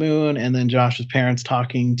 Scout, and Moon, and then Josh's parents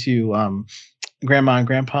talking to Grandma and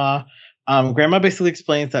Grandpa. Grandma basically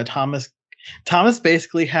explains that Thomas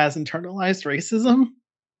basically has internalized racism.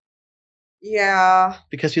 Yeah.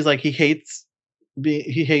 Because she's like, he hates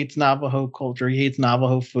Navajo culture, he hates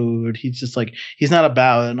Navajo food. He's just like, he's not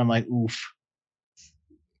about it. And I'm like, oof.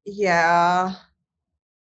 Yeah.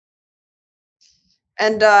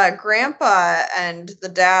 And Grandpa and the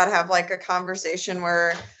dad have like a conversation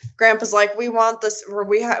where Grandpa's like, we want this, where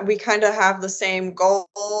we kind of have the same goal,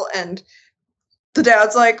 and the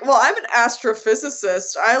dad's like, well, I'm an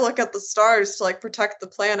astrophysicist. I look at the stars to like protect the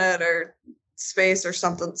planet or space or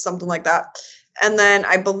something like that. And then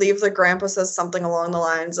I believe the grandpa says something along the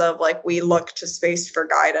lines of like, we look to space for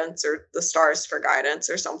guidance or the stars for guidance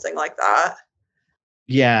or something like that.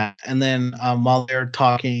 Yeah, and then while they're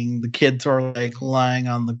talking, the kids are like lying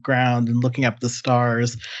on the ground and looking up the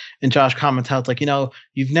stars. And Josh comments out, like,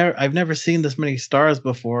 I've never seen this many stars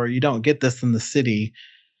before. You don't get this in the city.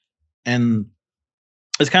 And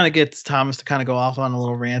this kind of gets Thomas to kind of go off on a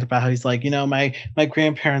little rant about how he's like, my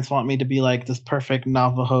grandparents want me to be like this perfect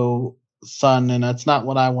Navajo son, and that's not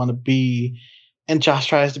what I want to be. And Josh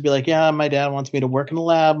tries to be like, yeah, my dad wants me to work in a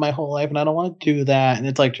lab my whole life, and I don't want to do that. And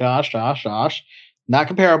it's like, Josh, not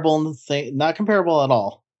comparable not comparable at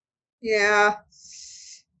all. Yeah.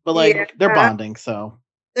 But like they're bonding, so.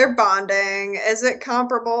 They're bonding. Is it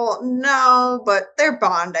comparable? No, but they're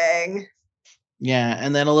bonding. Yeah,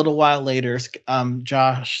 and then a little while later,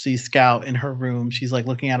 Josh sees Scout in her room. She's like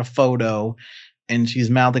looking at a photo, and she's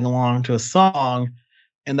mouthing along to a song,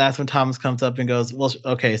 and that's when Thomas comes up and goes, "Well,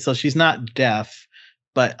 okay, so she's not deaf,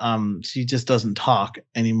 but she just doesn't talk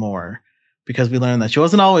anymore because we learned that she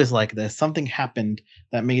wasn't always like this. Something happened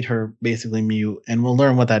that made her basically mute, and we'll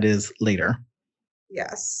learn what that is later."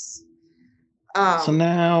 Yes. So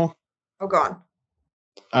now. Oh, go on.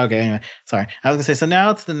 Okay, anyway, sorry. I was gonna say, so now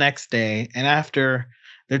it's the next day, and after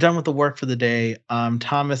they're done with the work for the day,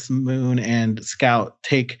 Thomas, Moon, and Scout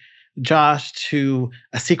take Josh to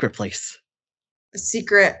a secret place. A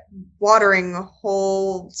secret watering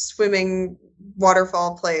hole, swimming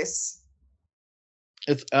waterfall place.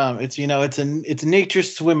 It's a nature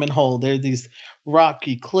swimming hole. There are these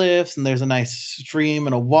rocky cliffs, and there's a nice stream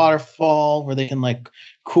and a waterfall where they can like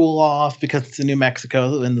cool off because it's in New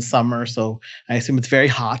Mexico in the summer, so I assume it's very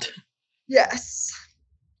hot. Yes.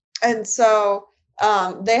 And so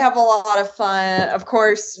they have a lot of fun. Of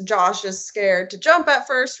course, Josh is scared to jump at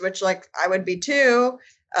first, which like I would be too.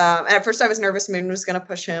 And at first I was nervous Moon was going to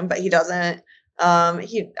push him, but he doesn't.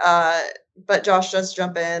 But Josh does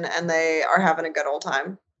jump in, and they are having a good old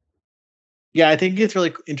time. Yeah, I think it's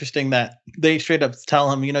really interesting that they straight up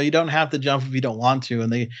tell him, you don't have to jump if you don't want to.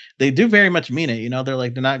 And they do very much mean it. They're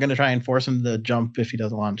like, they're not going to try and force him to jump if he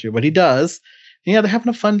doesn't want to, but he does. And, yeah, they're having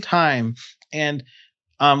a fun time. And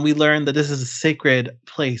we learn that this is a sacred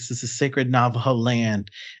place. This is sacred Navajo land.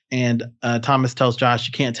 And Thomas tells Josh,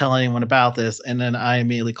 you can't tell anyone about this. And then I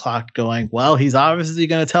immediately clocked going, well, he's obviously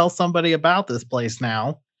going to tell somebody about this place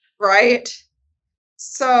now. Right.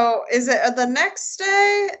 So is it the next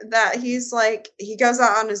day that he's like, he goes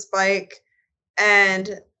out on his bike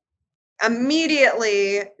and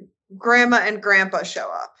immediately Grandma and Grandpa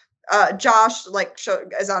show up. Josh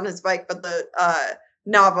is on his bike, but the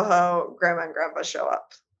Navajo Grandma and Grandpa show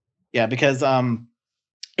up. Yeah, because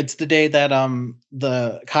it's the day that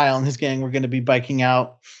the Kyle and his gang were going to be biking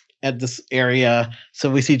out at this area.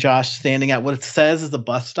 So we see Josh standing at what it says is a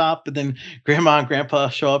bus stop, but then Grandma and Grandpa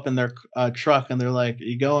show up in their truck, and they're like, "Are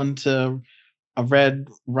you going to a Red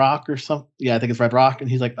Rock or something?" Yeah, I think it's Red Rock.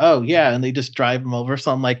 And he's like, "Oh yeah," and they just drive him over.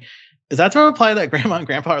 So I'm like, is that to imply that Grandma and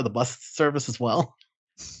Grandpa are the bus service as well?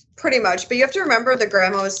 Pretty much, but you have to remember the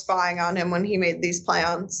grandma was spying on him when he made these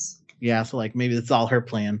plans. Yeah, so like maybe it's all her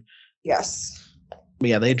plan. Yes. But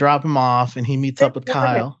yeah, they drop him off, and he meets up with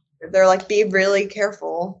Kyle. They're like, be really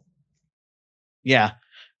careful. Yeah.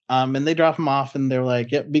 And they drop him off, and they're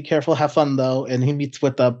like, "Yep, be careful, have fun though." And he meets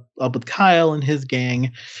up with Kyle and his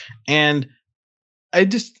gang, and I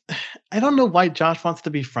just I don't know why Josh wants to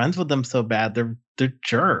be friends with them so bad. They're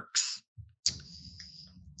jerks.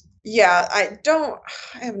 Yeah, I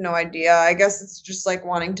have no idea. I guess it's just like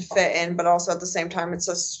wanting to fit in, but also at the same time, it's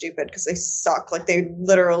so stupid because they suck. Like they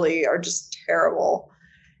literally are just terrible.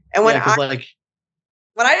 And Yeah, because like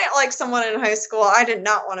when I didn't like someone in high school, I did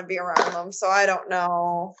not want to be around them. So I don't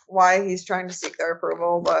know why he's trying to seek their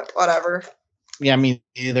approval, but whatever. yeah, me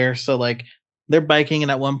either. So like they're biking,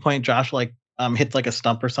 and at one point Josh like hits like a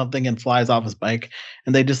stump or something and flies off his bike,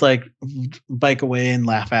 and they just like bike away and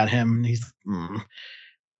laugh at him. And he's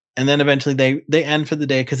and then eventually they end for the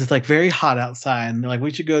day because it's like very hot outside, and they're like,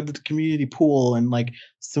 we should go to the community pool and like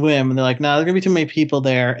swim. And they're like, no, there's gonna be too many people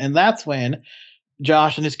there. And that's when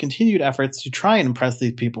Josh, in his continued efforts to try and impress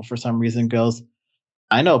these people for some reason, goes,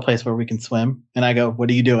 I know a place where we can swim. And I go, what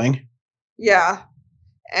are you doing? Yeah.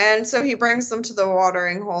 And so he brings them to the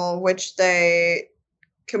watering hole, which they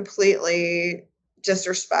completely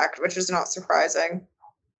disrespect, which is not surprising.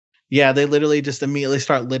 Yeah, they literally just immediately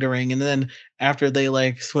start littering. And then after they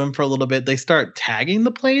like swim for a little bit, they start tagging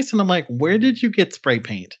the place. And I'm like, where did you get spray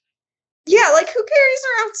paint? Yeah, like who carries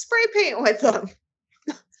around spray paint with them?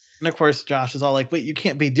 And of course, Josh is all like, wait, you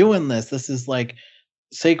can't be doing this. This is like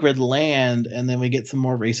sacred land. And then we get some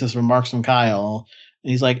more racist remarks from Kyle.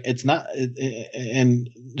 And he's like, it's not. And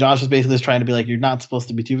Josh is basically just trying to be like, you're not supposed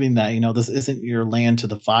to be doing that. You know, this isn't your land to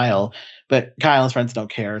defile. But Kyle and his friends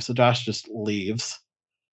don't care. So Josh just leaves.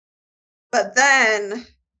 But then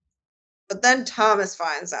Thomas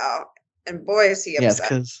finds out, and boy, is he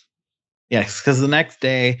upset. Because the next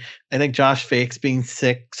day, I think Josh fakes being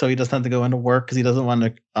sick so he doesn't have to go into work because he doesn't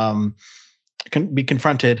want to be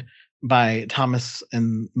confronted by Thomas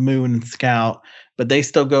and Moon and Scout. But they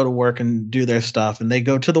still go to work and do their stuff, and they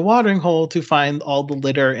go to the watering hole to find all the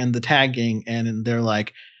litter and the tagging, and they're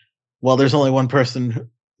like, well, there's only one person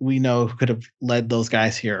we know who could have led those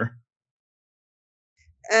guys here.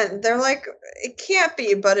 And they're like, it can't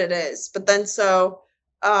be, but it is. But then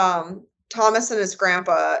Thomas and his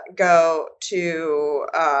grandpa go to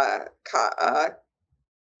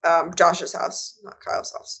Josh's house, not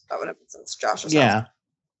Kyle's house. That would have been since Josh's house. Yeah.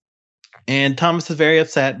 And Thomas is very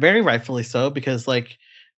upset, very rightfully so, because like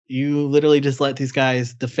you literally just let these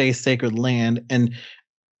guys deface sacred land, and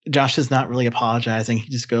Josh is not really apologizing. He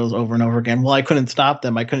just goes over and over again, well, I couldn't stop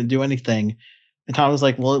them. I couldn't do anything. And Tom was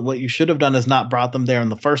like, well, what you should have done is not brought them there in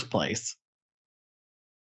the first place.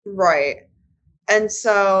 Right. And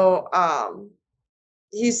so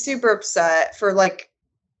he's super upset for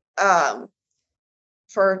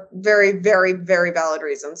for very, very, very valid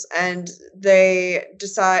reasons. And they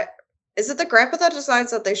decide, is it the grandpa that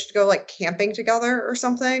decides that they should go like camping together or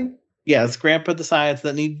something? Yes, grandpa decides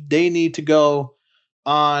that they need to go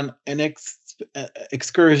on an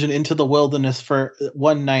excursion into the wilderness for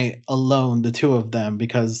one night alone, the two of them,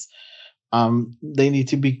 because they need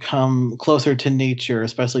to become closer to nature,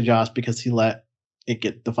 especially Josh, because he let it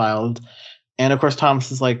get defiled. And of course,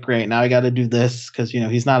 Thomas is like, great, now I got to do this because, you know,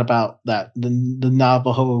 he's not about that, the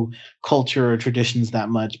Navajo culture or traditions that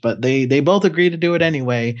much. But they both agree to do it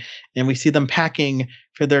anyway. And we see them packing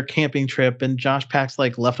for their camping trip. And Josh packs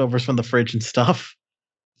like leftovers from the fridge and stuff.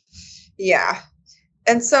 Yeah.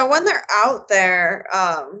 And so when they're out there,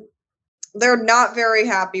 they're not very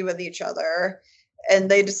happy with each other.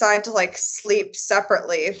 And they decide to like sleep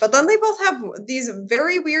separately. But then they both have these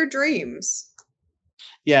very weird dreams.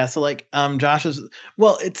 Yeah, so like Josh is,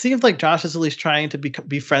 well, it seems like Josh is at least trying to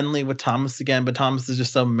be friendly with Thomas again, but Thomas is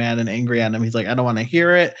just so mad and angry at him. He's like, I don't want to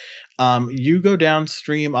hear it. You go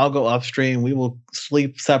downstream, I'll go upstream. We will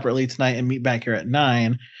sleep separately tonight and meet back here at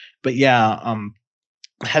 9. But yeah,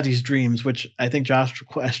 I have these dreams, which I think Josh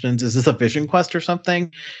questions, is this a vision quest or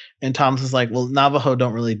something? And Thomas is like, well, Navajo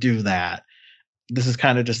don't really do that. This is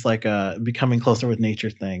kind of just like a becoming closer with nature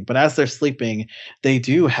thing. But as they're sleeping, they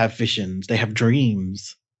do have visions. They have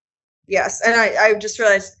dreams. Yes. And I just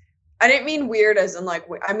realized I didn't mean weird as in like,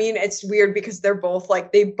 I mean, it's weird because they're both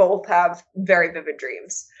like, they both have very vivid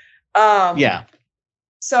dreams. Yeah.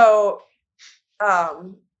 So,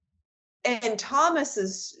 in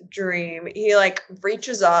Thomas's dream, he like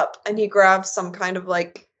reaches up and he grabs some kind of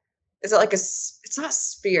like, is it like it's not a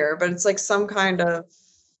spear, but it's like some kind of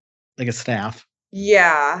like a staff.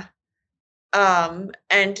 Yeah.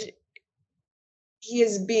 And he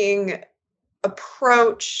is being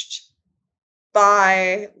approached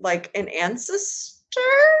by like an ancestor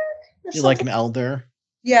or something? Like an elder.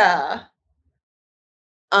 Yeah.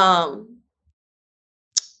 And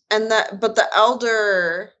but the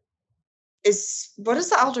elder What does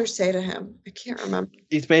the elder say to him? I can't remember.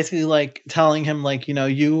 He's basically like telling him, like,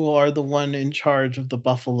 you are the one in charge of the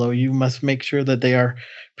buffalo. You must make sure that they are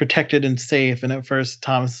protected and safe. And at first,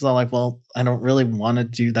 Thomas is all like, well, I don't really want to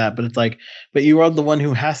do that. But it's like, but you are the one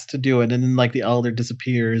who has to do it. And then, like, the elder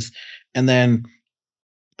disappears. And then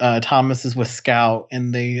Thomas is with Scout,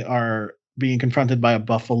 and they are being confronted by a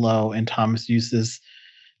buffalo. And Thomas uses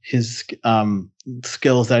his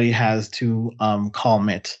skills that he has to calm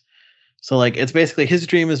it. So, like, it's basically his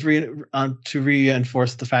dream is to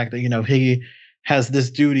reinforce the fact that he has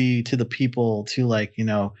this duty to the people to, like,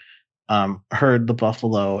 herd the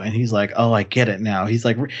buffalo, and he's like, oh, I get it now. He's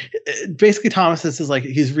like, basically, Thomas is like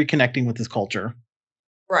he's reconnecting with his culture.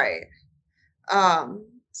 Right.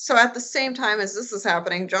 So at the same time as this is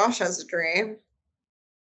happening, Josh has a dream.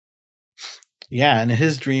 Yeah, and in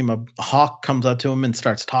his dream, a hawk comes up to him and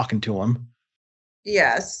starts talking to him.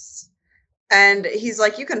 Yes. And he's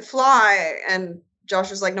like, you can fly. And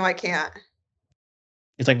Josh is like, no, I can't.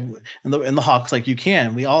 It's like, and the hawk's like, you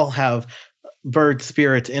can. We all have bird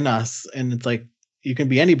spirits in us. And it's like, you can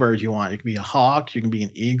be any bird you want. You can be a hawk. You can be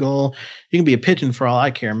an eagle. You can be a pigeon for all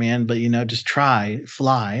I care, man. But, just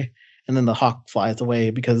fly. And then the hawk flies away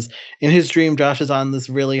because in his dream, Josh is on this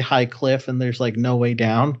really high cliff and there's like no way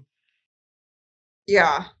down.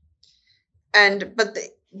 Yeah. But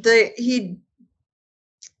he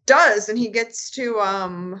does, and he gets to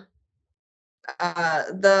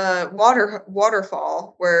the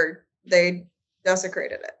waterfall where they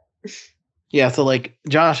desecrated it. Yeah, so like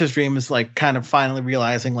Josh's dream is like kind of finally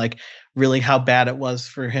realizing like really how bad it was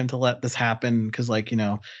for him to let this happen, because like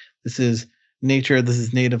this is nature, this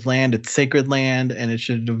is native land, it's sacred land, and it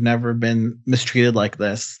should have never been mistreated like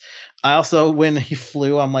this. I also, when he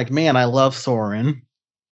flew, I'm like, man, I love Soren.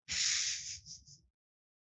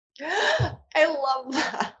 I love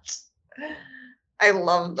that. I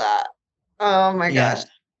love that. Oh my gosh.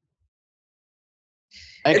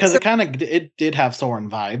 Because it did have Soren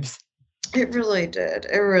vibes. It really did.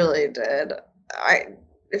 It really did.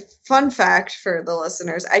 Fun fact for the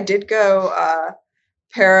listeners, I did go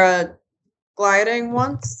paragliding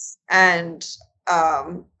once, and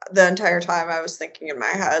the entire time I was thinking in my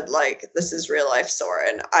head, like, this is real life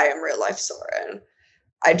Soren. I am real life Soren.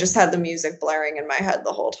 I just had the music blaring in my head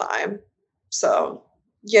the whole time. So,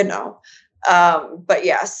 but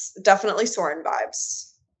yes, definitely Soren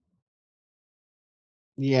vibes.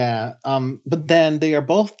 Yeah. But then they are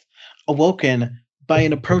both awoken by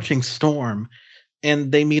an approaching storm,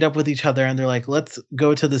 and they meet up with each other and they're like, let's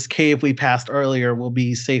go to this cave we passed earlier. We'll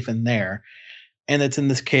be safe in there. And it's in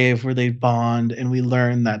this cave where they bond, and we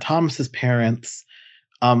learn that Thomas's parents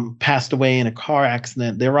passed away in a car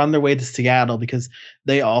accident. They were on their way to Seattle because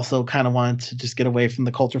they also kind of wanted to just get away from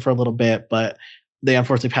the culture for a little bit, but they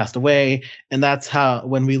unfortunately passed away. And that's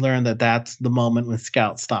when we learn that that's the moment when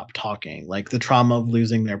Scout stopped talking. Like, the trauma of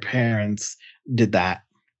losing their parents did that.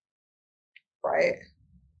 Right.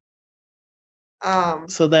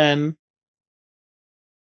 So then.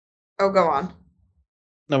 Oh, go on.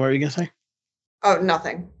 No, what were you going to say? Oh,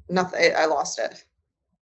 nothing. Nothing. I lost it.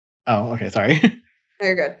 Oh, okay. Sorry. No,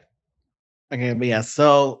 you're good. Okay, but yeah,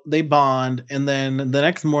 so they bond, and then the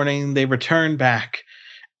next morning they return back,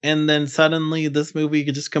 and then suddenly this movie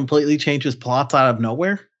just completely changes plots out of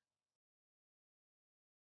nowhere.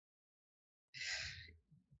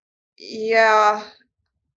 Yeah,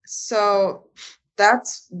 so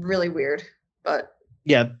that's really weird, but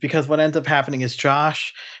yeah, because what ends up happening is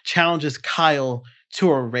Josh challenges Kyle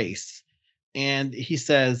to a race, and he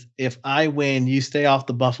says, if I win, you stay off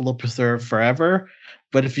the Buffalo Preserve forever.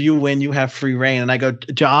 But if you win, you have free reign. And I go,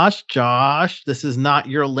 Josh, this is not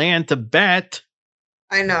your land to bet.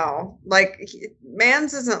 I know. Like,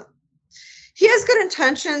 Mans isn't... He has good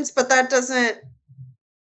intentions, but that doesn't...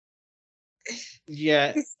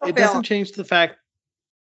 Yeah, it doesn't change the fact...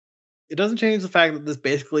 It doesn't change the fact that this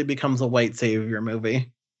basically becomes a white savior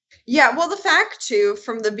movie. Yeah, well, the fact, too,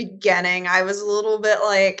 from the beginning, I was a little bit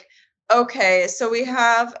like, okay, so we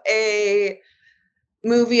have a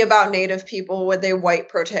movie about Native people with a white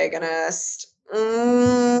protagonist.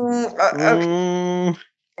 Okay.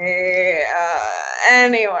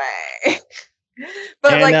 Anyway.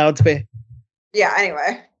 But and now it's yeah,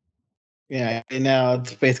 anyway. Yeah, and now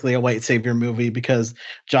it's basically a white savior movie because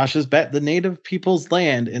Josh has bet the Native people's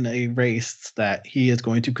land in a race that he is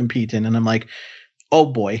going to compete in. And I'm like, oh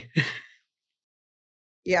boy.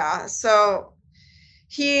 Yeah, so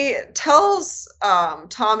he tells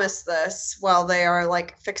Thomas this while they are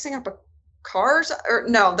like fixing up cars, or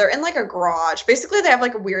no, they're in like a garage. Basically, they have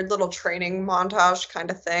like a weird little training montage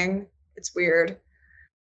kind of thing. It's weird.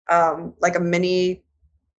 Like a mini,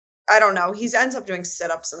 I don't know. He ends up doing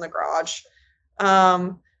sit-ups in the garage.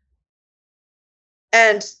 And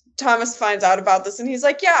Thomas finds out about this and he's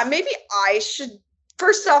like, yeah, maybe I should.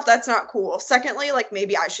 First off, that's not cool. Secondly, like,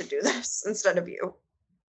 maybe I should do this instead of you.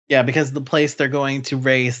 Yeah, because the place they're going to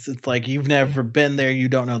race, it's like you've never been there, you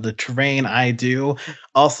don't know the terrain. I do.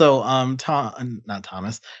 Also, not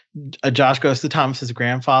Thomas. Josh goes to Thomas's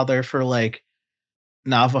grandfather for like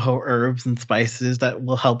Navajo herbs and spices that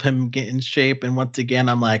will help him get in shape. And once again,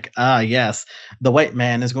 I'm like, yes, the white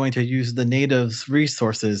man is going to use the natives'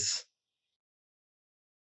 resources.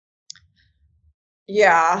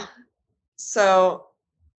 Yeah. So,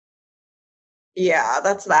 yeah,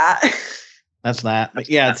 that's that. That's that. But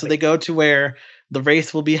yeah, so they go to where the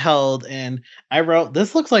race will be held, and I wrote,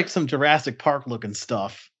 this looks like some Jurassic Park looking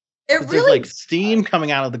stuff. It There's like steam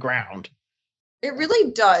coming out of the ground. It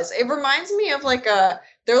really does. It reminds me of like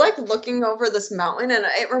they're like looking over this mountain, and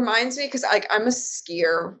it reminds me because like I'm a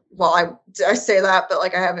skier. Well, I say that, but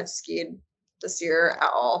like I haven't skied this year at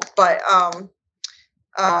all. But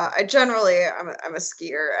I generally I'm a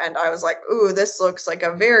skier, and I was like, ooh, this looks like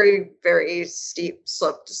a very, very steep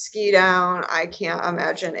slope to ski down. I can't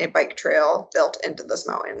imagine a bike trail built into this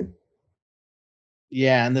mountain.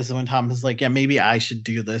 Yeah, and this is when Tom is like, yeah, maybe I should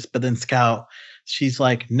do this. But then Scout, she's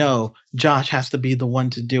like, no, Josh has to be the one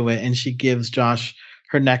to do it. And she gives Josh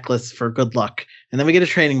her necklace for good luck. And then we get a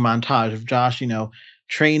training montage of Josh,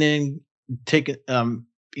 training, taking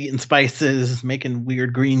eating spices, making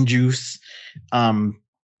weird green juice.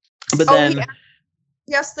 But then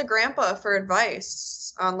he asked the grandpa for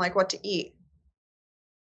advice on like what to eat.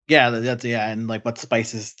 Yeah, and like what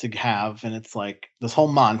spices to have, and it's like this whole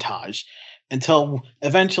montage until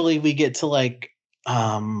eventually we get to like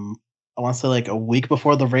I want to say like a week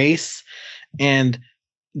before the race, and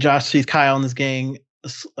Josh sees Kyle and his gang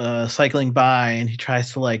cycling by, and he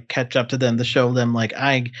tries to like catch up to them to show them like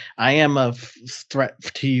I am a threat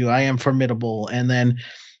to you, I am formidable. And then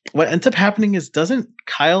what ends up happening is, doesn't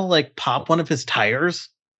Kyle like pop one of his tires?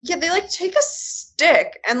 Yeah, they like take a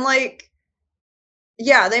stick and like,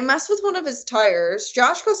 yeah, they mess with one of his tires.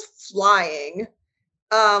 Josh goes flying,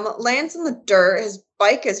 lands in the dirt. His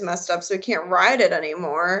bike is messed up, so he can't ride it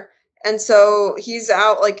anymore. And so he's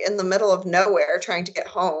out like in the middle of nowhere trying to get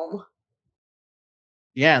home.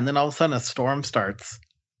 Yeah, and then all of a sudden a storm starts.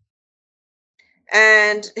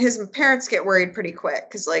 And his parents get worried pretty quick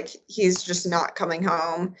because like he's just not coming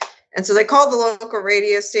home. And so they call the local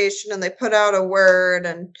radio station and they put out a word,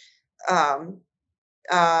 and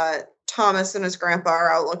Thomas and his grandpa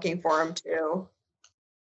are out looking for him too.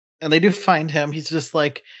 And they do find him. He's just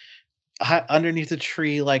like underneath a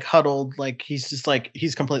tree, like huddled, like he's just like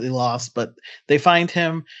he's completely lost. But they find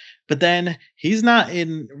him, but then he's not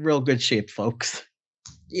in real good shape, folks.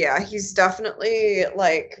 Yeah, he's definitely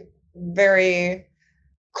like very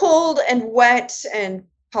cold and wet and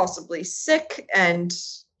possibly sick and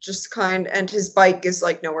and his bike is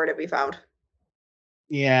like nowhere to be found.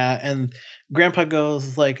 Yeah, and Grandpa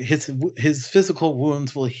goes like his physical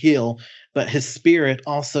wounds will heal, but his spirit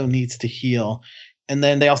also needs to heal. And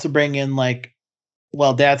then they also bring in like,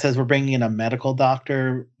 well, Dad says we're bringing in a medical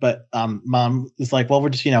doctor, but Mom is like, well, we're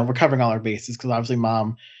just we're covering all our bases, because obviously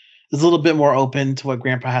Mom is a little bit more open to what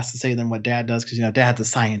Grandpa has to say than what Dad does, because Dad's a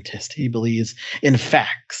scientist. He believes in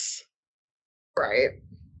facts. Right.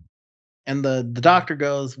 And the doctor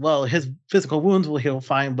goes, well, his physical wounds will heal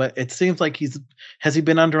fine, but it seems like has he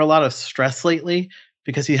been under a lot of stress lately,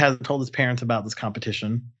 because he hasn't told his parents about this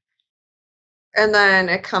competition. And then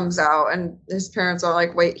it comes out and his parents are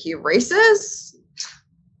like, wait, he races?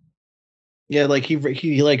 Yeah, like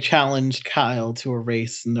he like challenged Kyle to a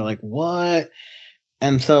race, and they're like, what?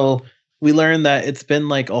 And so we learn that it's been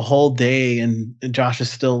like a whole day and Josh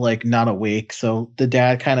is still like not awake. So the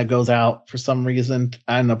dad kind of goes out for some reason.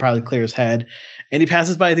 I don't know, probably clear his head. And he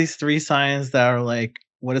passes by these 3 signs that are like,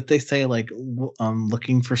 what did they say? Like,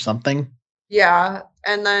 looking for something. Yeah.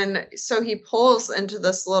 And then, so he pulls into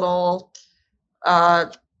this little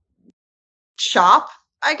shop,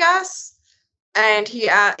 I guess. And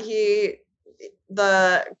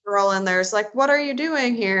the girl in there is like, what are you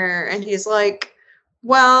doing here? And he's like,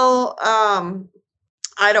 well,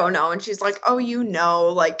 I don't know. And she's like, oh,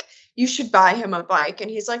 like you should buy him a bike. And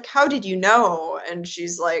he's like, how did you know? And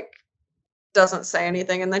she's like, doesn't say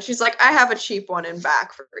anything. And then she's like, I have a cheap one in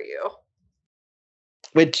back for you.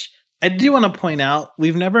 Which I do want to point out,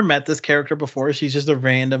 we've never met this character before. She's just a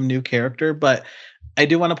random new character, but I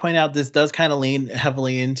do want to point out this does kind of lean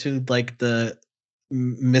heavily into like the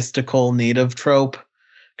mystical native trope.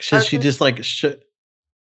 Because she just like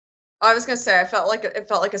I was gonna say it felt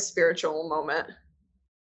like a spiritual moment.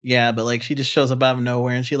 Yeah, but like she just shows up out of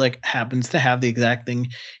nowhere and she like happens to have the exact thing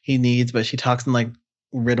he needs, but she talks in like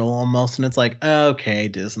riddle almost, and it's like, okay,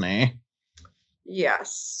 Disney.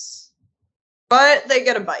 Yes. But they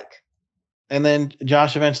get a bike. And then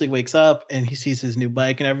Josh eventually wakes up and he sees his new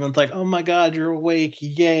bike, and everyone's like, oh my God, you're awake.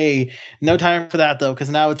 Yay. No time for that, though, because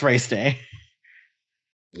now it's race day.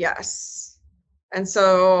 Yes. And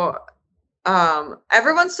so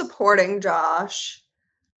everyone's supporting Josh.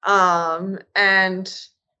 And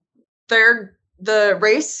the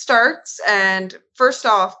race starts, and first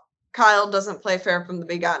off, Kyle doesn't play fair from the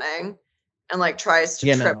beginning and like tries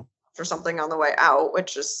to trip or something on the way out,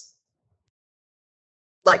 which is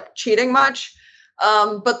like cheating much.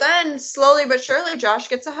 But then slowly but surely Josh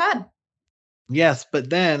gets ahead. Yes, but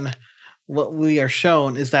then what we are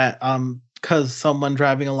shown is that because someone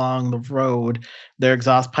driving along the road, their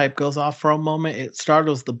exhaust pipe goes off for a moment, it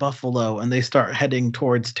startles the buffalo and they start heading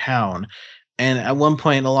towards town. And at one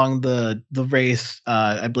point along the race,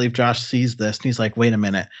 I believe Josh sees this and he's like, wait a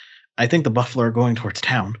minute, I think the buffalo are going towards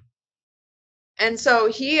town. And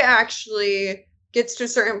so he actually gets to a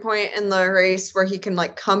certain point in the race where he can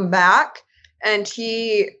like come back, and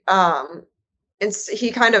he kind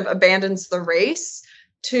of abandons the race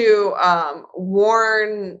to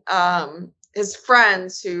warn his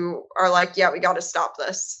friends who are like, yeah, we got to stop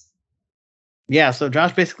this. Yeah, so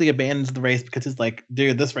Josh basically abandons the race because it's like,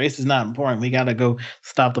 dude, this race is not important. We got to go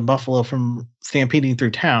stop the buffalo from stampeding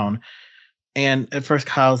through town. And at first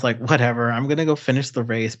Kyle's like, whatever, I'm going to go finish the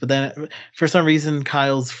race. But then for some reason,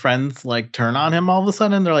 Kyle's friends like turn on him all of a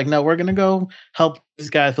sudden. They're like, no, we're going to go help these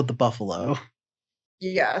guys with the buffalo.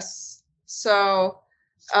 Yes. So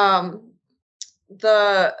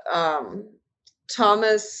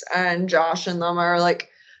Thomas and Josh and them are like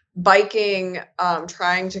biking,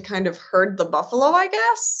 trying to kind of herd the buffalo, I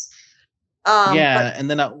guess. And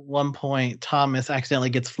then at one point, Thomas accidentally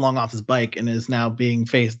gets flung off his bike and is now being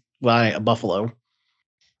faced by a buffalo.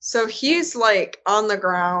 So he's like on the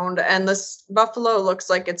ground, and this buffalo looks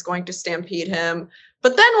like it's going to stampede him.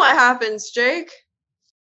 But then what happens, Jake?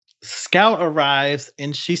 Scout arrives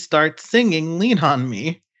and she starts singing Lean on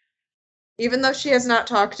Me. Even though she has not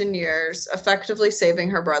talked in years, effectively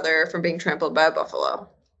saving her brother from being trampled by a buffalo.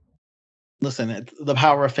 Listen, it's the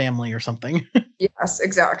power of family or something. Yes,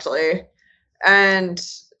 exactly. And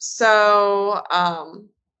so,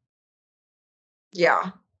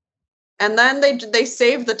 yeah. And then they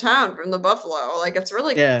save the town from the buffalo. Like, it's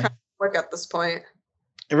really kind of quick at this point.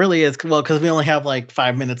 It really is. Well, because we only have like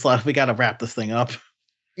 5 minutes left. We got to wrap this thing up.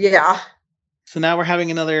 Yeah. So now we're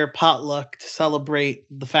having another potluck to celebrate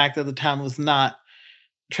the fact that the town was not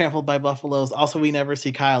trampled by buffaloes. Also, we never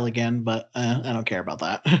see Kyle again, but I don't care about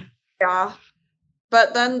that. Yeah.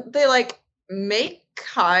 But then they like make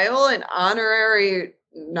Kyle an honorary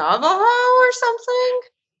Navajo or something.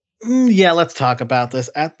 Yeah, let's talk about this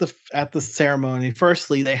at the ceremony.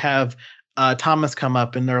 Firstly, they have Thomas come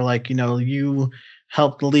up and they're like, you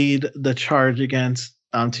helped lead the charge against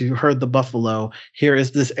to herd the buffalo. Here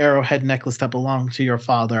is this arrowhead necklace that belonged to your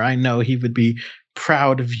father. I know he would be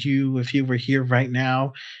proud of you if you were here right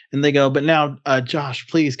now. And they go, but now, Josh,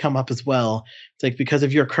 please come up as well. It's like, because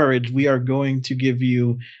of your courage, we are going to give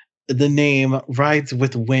you the name Rides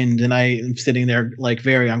with Wind. And I am sitting there like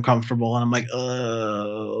very uncomfortable, and I'm like,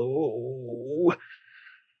 oh.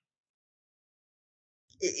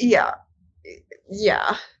 Yeah.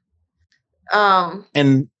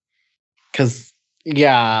 And because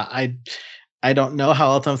I don't know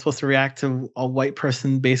how else I'm supposed to react to a white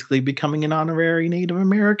person basically becoming an honorary Native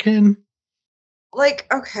American. Like,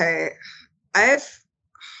 okay, I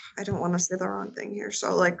don't want to say the wrong thing here,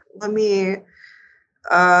 so like, let me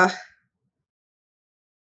I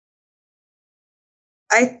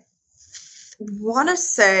want to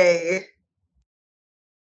say,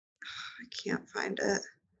 I can't find it.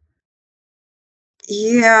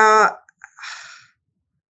 Yeah.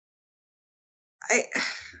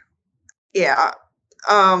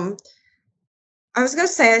 I was gonna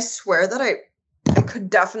say, I swear that I could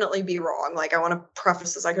definitely be wrong. Like, I want to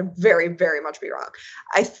preface this, I could very, very much be wrong.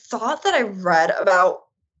 I thought that I read about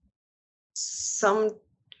some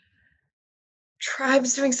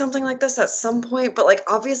tribes doing something like this at some point, but like,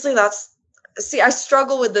 obviously I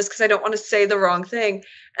struggle with this because I don't want to say the wrong thing,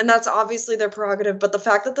 and that's obviously their prerogative. But the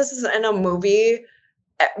fact that this is in a movie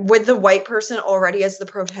with the white person already as the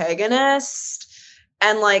protagonist,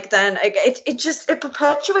 and like then it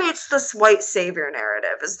perpetuates this white savior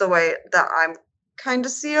narrative is the way that I'm kind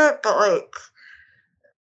of see it. But like,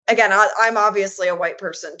 again, I'm obviously a white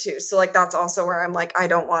person too, so like that's also where I'm like, I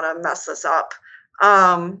don't want to mess this up.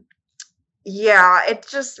 Yeah,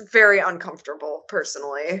 it's just very uncomfortable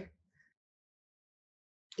personally.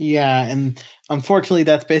 Yeah, and unfortunately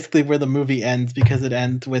that's basically where the movie ends, because it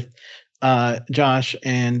ends with Josh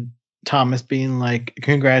and Thomas being like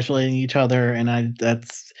congratulating each other, and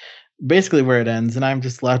that's basically where it ends, and I'm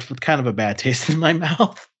just left with kind of a bad taste in my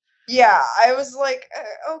mouth. Yeah, I was like,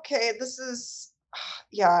 okay, this is,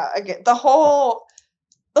 yeah, again, the whole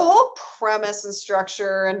premise and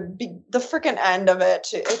structure and the freaking end of it,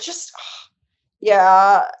 it just,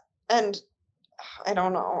 yeah, and I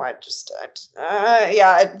don't know,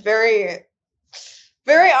 yeah, very,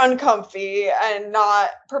 very uncomfy and not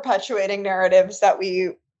perpetuating narratives that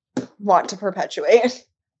we want to perpetuate.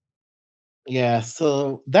 Yeah,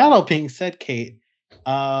 so that all being said, Kate,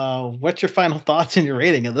 what's your final thoughts and your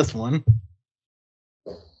rating of this one?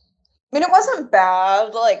 I mean, it wasn't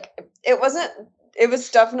bad. Like, it was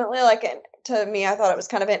definitely like, to me, I thought it was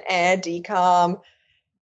kind of an decom.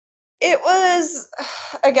 It was,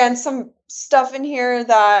 again, some stuff in here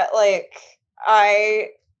that, like,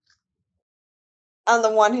 on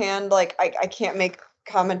the one hand, like, I can't make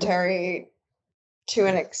commentary to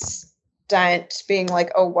an extent being like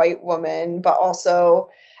a white woman, but also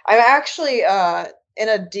I'm actually in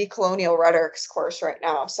a decolonial rhetorics course right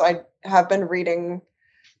now. So I have been reading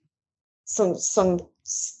I've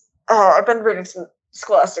been reading some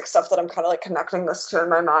scholastic stuff that I'm kind of like connecting this to in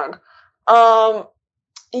my mind.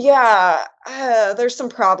 Yeah, there's some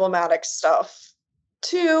problematic stuff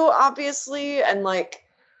too, obviously, and like,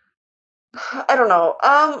 I don't know.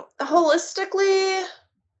 Holistically,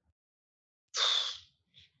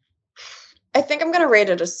 I think I'm gonna rate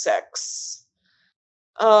it a 6.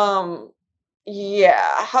 Um,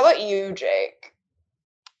 yeah. How about you, Jake?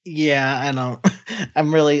 Yeah, I don't.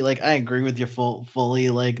 I'm really like I agree with you fully.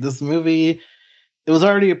 Like this movie, it was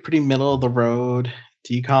already a pretty middle of the road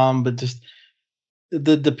decom, but just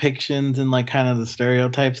the depictions and like kind of the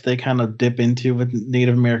stereotypes they kind of dip into with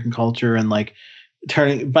Native American culture and like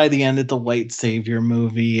turning by the end it's a white savior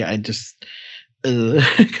movie. I just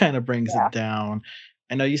kind of brings Yeah. it down.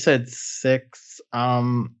 I know you said 6.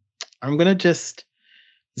 I'm gonna just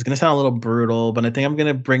it's gonna sound a little brutal, but I think I'm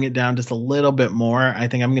gonna bring it down just a little bit more. I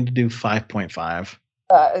think I'm gonna do 5.5.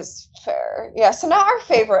 That is fair. Yeah, so not our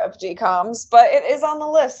favorite of decoms, but it is on the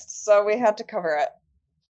list, so we had to cover it.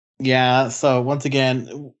 Yeah, so once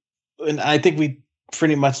again, and I think we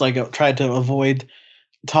pretty much like tried to avoid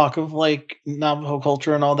talk of like Navajo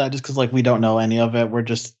culture and all that just because like we don't know any of it.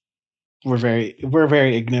 We're very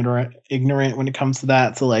ignorant when it comes to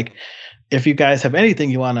that. So like if you guys have anything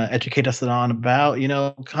you want to educate us on about,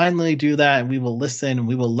 kindly do that and we will listen and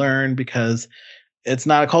we will learn because it's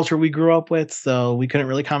not a culture we grew up with, so we couldn't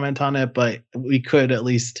really comment on it, but we at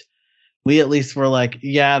least were like,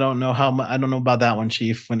 yeah, I don't know about that one,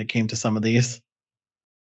 Chief, when it came to some of these.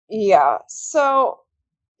 Yeah. So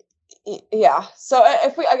yeah. So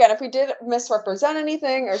if we did misrepresent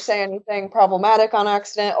anything or say anything problematic on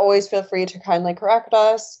accident, always feel free to kindly correct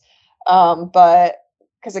us. But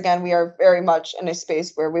because again, we are very much in a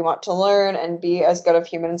space where we want to learn and be as good of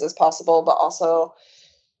humans as possible, but also,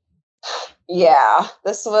 yeah,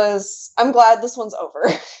 I'm glad this one's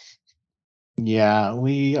over. Yeah,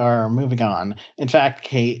 we are moving on. In fact,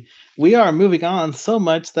 Kate, we are moving on so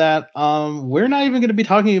much that we're not even going to be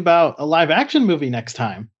talking about a live action movie next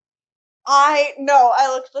time. I know.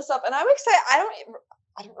 I looked this up, and I'm excited. I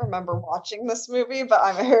don't remember watching this movie, but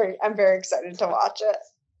I'm very excited to watch it.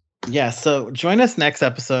 Yeah, so join us next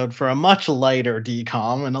episode for a much lighter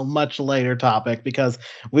decom and a much lighter topic because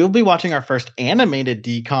we'll be watching our first animated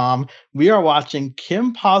decom. We are watching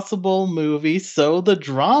Kim Possible movie So the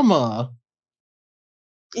Drama.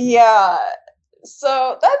 Yeah.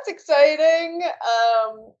 So that's exciting.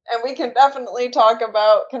 And we can definitely talk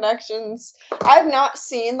about connections. I've not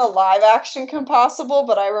seen the live action Kim Possible,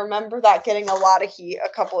 but I remember that getting a lot of heat a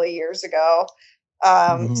couple of years ago.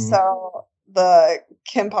 So the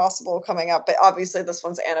Kim Possible coming up, but obviously this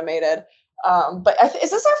one's animated. But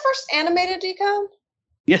is this our first animated decom?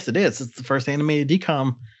 Yes, it is. It's the first animated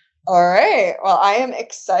decom. All right. Well, I am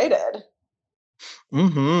excited.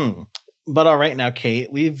 But all right now,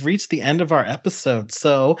 Kate, we've reached the end of our episode.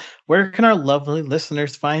 So where can our lovely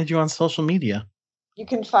listeners find you on social media? You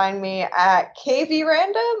can find me at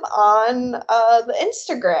KVRandom on the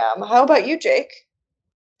Instagram. How about you, Jake?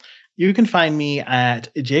 You can find me at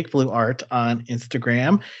Jake Blue Art on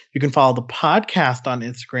Instagram. You can follow the podcast on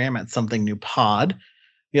Instagram at Something New Pod.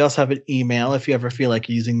 We also have an email if you ever feel like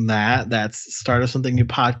using that. That's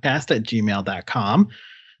startofsomethingNewPodcast@gmail.com.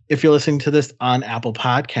 If you're listening to this on Apple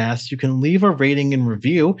Podcasts, you can leave a rating and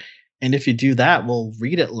review. And if you do that, we'll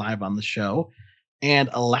read it live on the show. And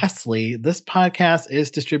lastly, this podcast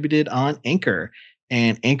is distributed on Anchor.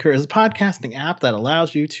 And Anchor is a podcasting app that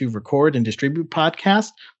allows you to record and distribute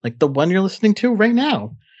podcasts like the one you're listening to right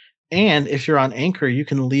now. And if you're on Anchor, you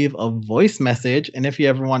can leave a voice message. And if you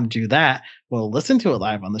ever want to do that, we'll listen to it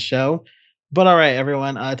live on the show. But all right,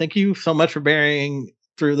 everyone, thank you so much for bearing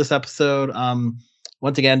through this episode.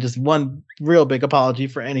 Once again, just one real big apology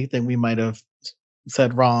for anything we might have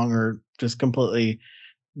said wrong or just completely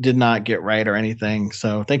did not get right or anything.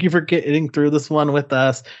 So thank you for getting through this one with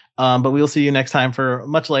us. But we'll see you next time for a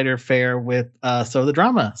much later fare with So the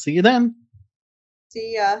Drama. See you then.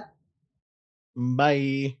 See ya.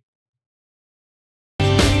 Bye.